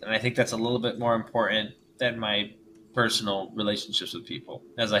I think that's a little bit more important than my personal relationships with people,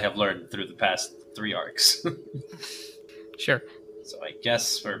 as I have learned through the past 3 arcs. Sure. So I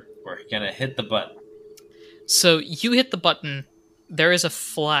guess we're gonna hit the button. So you hit the button. There is a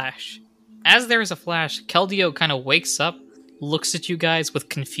flash. As there is a flash, Keldeo kind of wakes up, looks at you guys with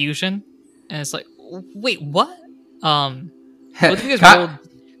confusion, and it's like, wait, what? Both of you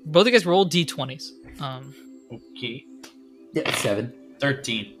guys rolled d20s. Okay. Yeah, 7.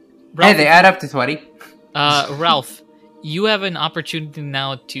 13. Ralph, Hey, they add up to 20. Ralph, you have an opportunity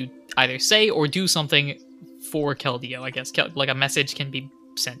now to either say or do something for Keldeo, I guess. Like a message can be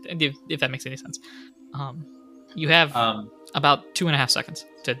sent, if that makes any sense. You have about 2.5 seconds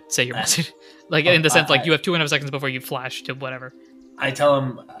to say your message. Like, in the sense, like, you have 2.5 seconds before you flash to whatever. I tell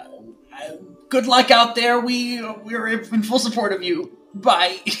him, good luck out there. We're in full support of you.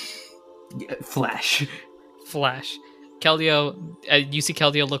 Bye. Flash. Keldeo, you see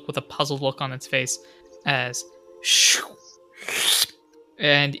Keldeo look with a puzzled look on its face as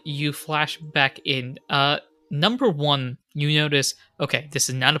and you flash back in. Number 1, you notice, okay, this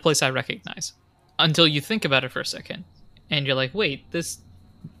is not a place I recognize. Until you think about it for a second. And you're like, wait, this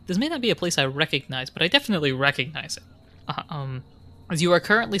may not be a place I recognize, but I definitely recognize it. As you are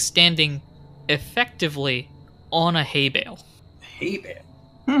currently standing effectively on a hay bale. Hay bale?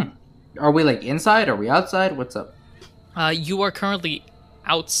 Are we, like, inside? Are we outside? What's up? You are currently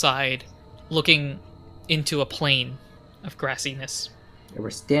outside looking into a plain of grassiness. We're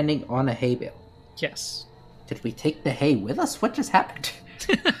standing on a hay bale. Yes. Did we take the hay with us? What just happened?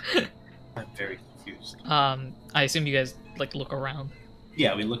 I'm very confused. I assume you guys, like, look around.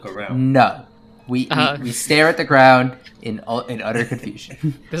 Yeah, we look around. No. We stare at the ground in utter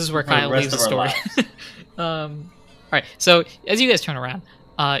confusion. This is where For the Kyle rest leaves the of story. our Alright, so as you guys turn around,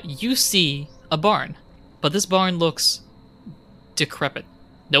 you see a barn. But this barn looks decrepit.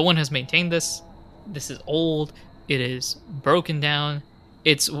 No one has maintained this. This is old. It is broken down.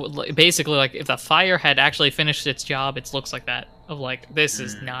 It's basically like if the fire had actually finished its job, it looks like that. Of like, this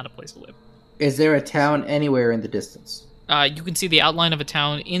is not a place to live. Is there a town anywhere in the distance? You can see the outline of a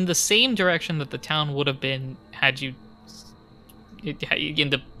town in the same direction that the town would have been had you in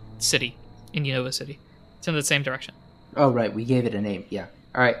the city, in Unova City. It's in the same direction. Oh, right. We gave it a name. Yeah.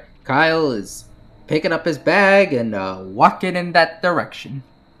 All right. Kyle is picking up his bag and walking in that direction.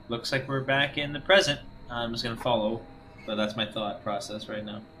 Looks like we're back in the present. I'm just going to follow. But that's my thought process right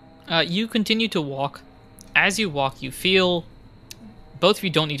now. You continue to walk. As you walk, you feel... Both of you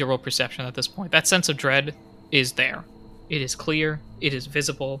don't need to roll perception at this point. That sense of dread is there. It is clear. It is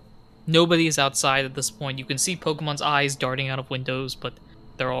visible. Nobody is outside at this point. You can see Pokemon's eyes darting out of windows, but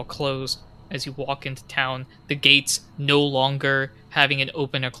they're all closed. As you walk into town, the gates no longer having an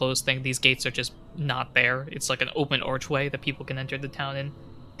open or closed thing. These gates are just not there. It's like an open archway that people can enter the town in.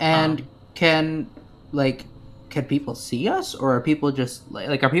 And can people see us, or are people just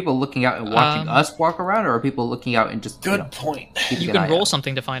are people looking out and watching us walk around, or are people looking out and just Good point. You can roll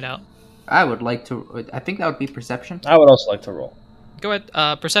something to find out. I would like to. I think that would be perception. I would also like to roll. Go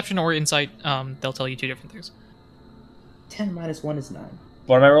ahead. Perception or insight. They'll tell you 2 different things. 10 minus 1 is 9.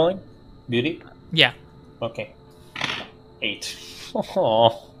 What am I rolling? Beauty? Yeah. Okay. 8.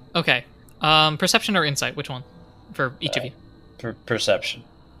 Oh. Okay. Perception or insight? Which one? For each of you. Perception.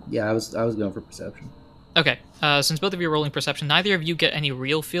 Yeah, I was going for perception. Okay. Since both of you are rolling perception, neither of you get any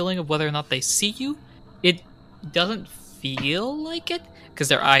real feeling of whether or not they see you. It doesn't feel like it, because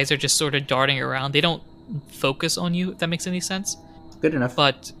their eyes are just sort of darting around. They don't focus on you, if that makes any sense. Good enough.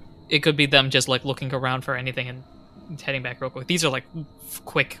 But it could be them just like looking around for anything and heading back real quick. These are like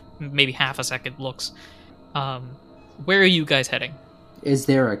quick, maybe half a second looks. Where are you guys heading? Is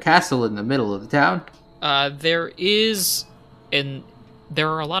there a castle in the middle of the town? There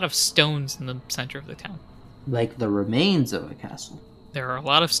are a lot of stones in the center of the town. Like the remains of a castle. There are a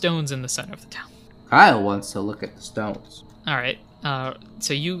lot of stones in the center of the town. Kyle wants to look at the stones. Alright,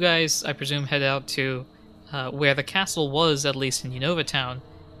 so you guys, I presume, head out to where the castle was, at least in Unova Town,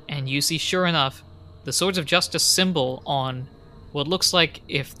 and you see, sure enough, the Swords of Justice symbol on what looks like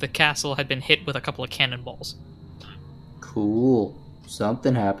if the castle had been hit with a couple of cannonballs. Cool.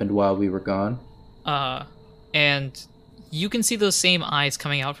 Something happened while we were gone. And you can see those same eyes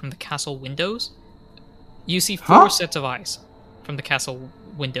coming out from the castle windows. You see four sets of eyes from the castle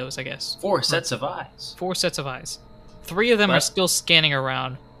windows, I guess. 4 sets of eyes. 4 sets of eyes. 3 of them are still scanning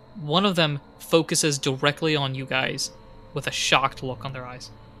around. One of them focuses directly on you guys with a shocked look on their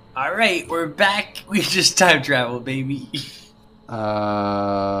eyes. All right, we're back. We just time travel, baby. Is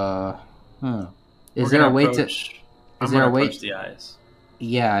there a way to? Is there a way? The eyes.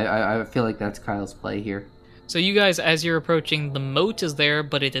 Yeah, I feel like that's Kyle's play here. So you guys, as you're approaching, the moat is there,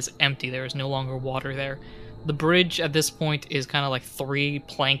 but it is empty. There is no longer water there. The bridge at this point is kind of like 3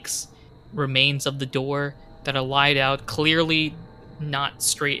 planks, remains of the door that are laid out, clearly not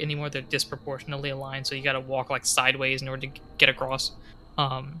straight anymore. They're disproportionately aligned, so you got to walk like sideways in order to get across.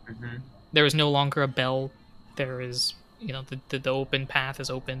 There is no longer a bell. There is, the open path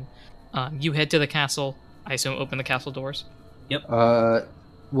is open. You head to the castle. I assume open the castle doors. Yep.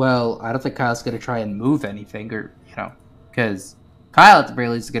 Well, I don't think Kyle's gonna try and move anything, or because Kyle at the very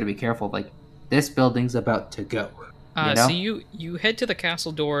least is gonna be careful. Like, this building's about to go. So you head to the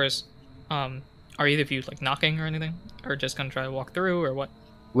castle doors. Are either of you like knocking or anything, or just gonna try to walk through, or what?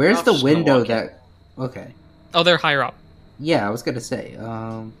 Where's I'm the just gonna window walk in. that? Okay. Oh, they're higher up. Yeah, I was gonna say.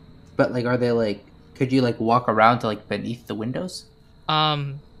 But like, are they like? Could you like walk around to like beneath the windows?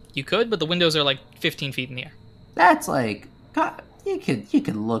 You could, but the windows are like 15 feet in the air. That's like, God, you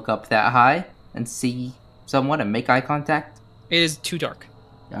could look up that high and see someone and make eye contact. It is too dark.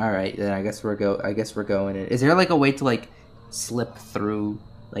 All right, then I guess we're going in. Is there like a way to like slip through,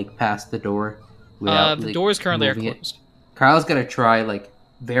 like past the door? The like, doors currently are moving it? closed. Kyle's gonna try like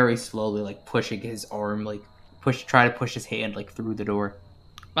very slowly, like pushing his arm, like try to push his hand like through the door.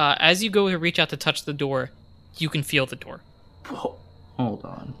 As you go to reach out to touch the door, you can feel the door. Whoa, hold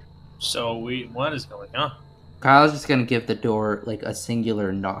on. So what is going on? Kyle's just gonna give the door like a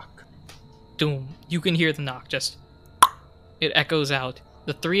singular knock. Doom. You can hear the knock. Just it echoes out.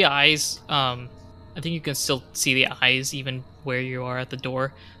 The 3 eyes. I think you can still see the eyes even where you are at the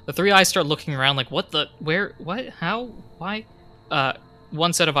door. The 3 eyes start looking around like, what the? Where? What? How? Why?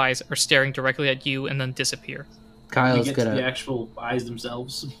 One set of eyes are staring directly at you and then disappear. We Kyle's get to gonna. the actual eyes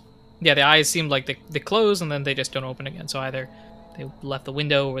themselves. Yeah, the eyes seem like they close and then they just don't open again. So either they left the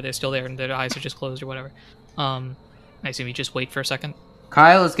window or they're still there and their eyes are just closed or whatever. I assume you just wait for a second.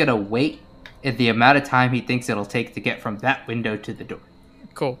 Kyle is gonna wait in the amount of time he thinks it'll take to get from that window to the door.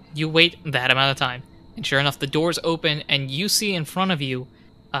 Cool. You wait that amount of time. And sure enough, the doors open and you see in front of you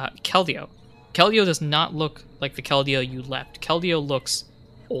Keldeo. Keldeo does not look like the Keldeo you left. Keldeo looks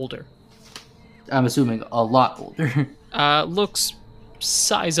older. I'm assuming a lot older. Looks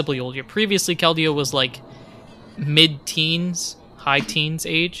sizably older. Previously, Keldeo was like mid-teens, high teens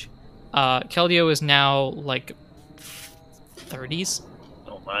age. Keldeo is now like 30s,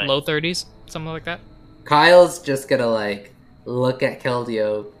 Oh my. low 30s, something like that. Kyle's just gonna like look at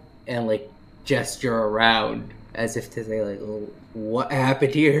Keldeo and like gesture around as if to say like, oh, what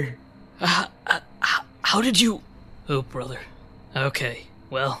happened here? How did you... Oh, brother. Okay,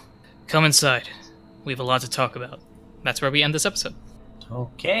 well, come inside. We have a lot to talk about. That's where we end this episode.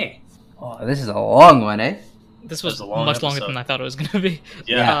 Okay. Oh, this is a long one, eh? This was That was a long much longer episode. than I thought it was going to be.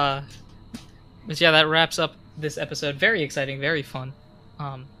 Yeah. But yeah, that wraps up this episode. Very exciting, very fun.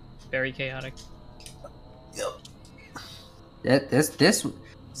 Very chaotic. This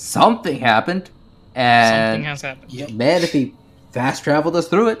something happened, and Something has happened. man, if he fast traveled us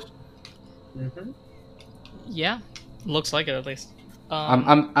through it, Mm-hmm. Yeah, looks like it at least.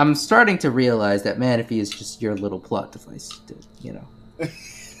 I'm starting to realize that Manaphy is just your little plot device to,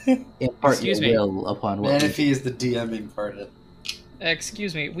 impart Excuse your me. will upon what. Manaphy is the DMing part of it.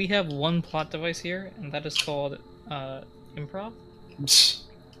 Excuse me, we have one plot device here, and that is called improv.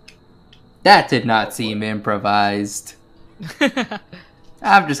 That did not seem improvised.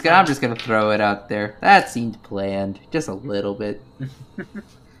 I'm just gonna throw it out there. That seemed planned, just a little bit.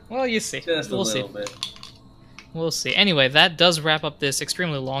 Well, you see. Just a We'll little see. bit. We'll see. Anyway, that does wrap up this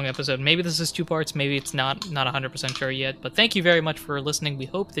extremely long episode. Maybe this is 2 parts, maybe it's not 100% sure yet, but thank you very much for listening. We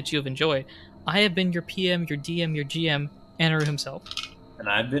hope that you have enjoyed. I have been your PM, your DM, your GM, Anaru himself. And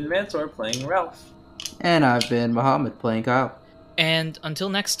I've been Mantor playing Ralph. And I've been Muhammad playing Kyle. And until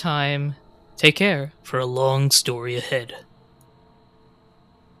next time, take care for a long story ahead.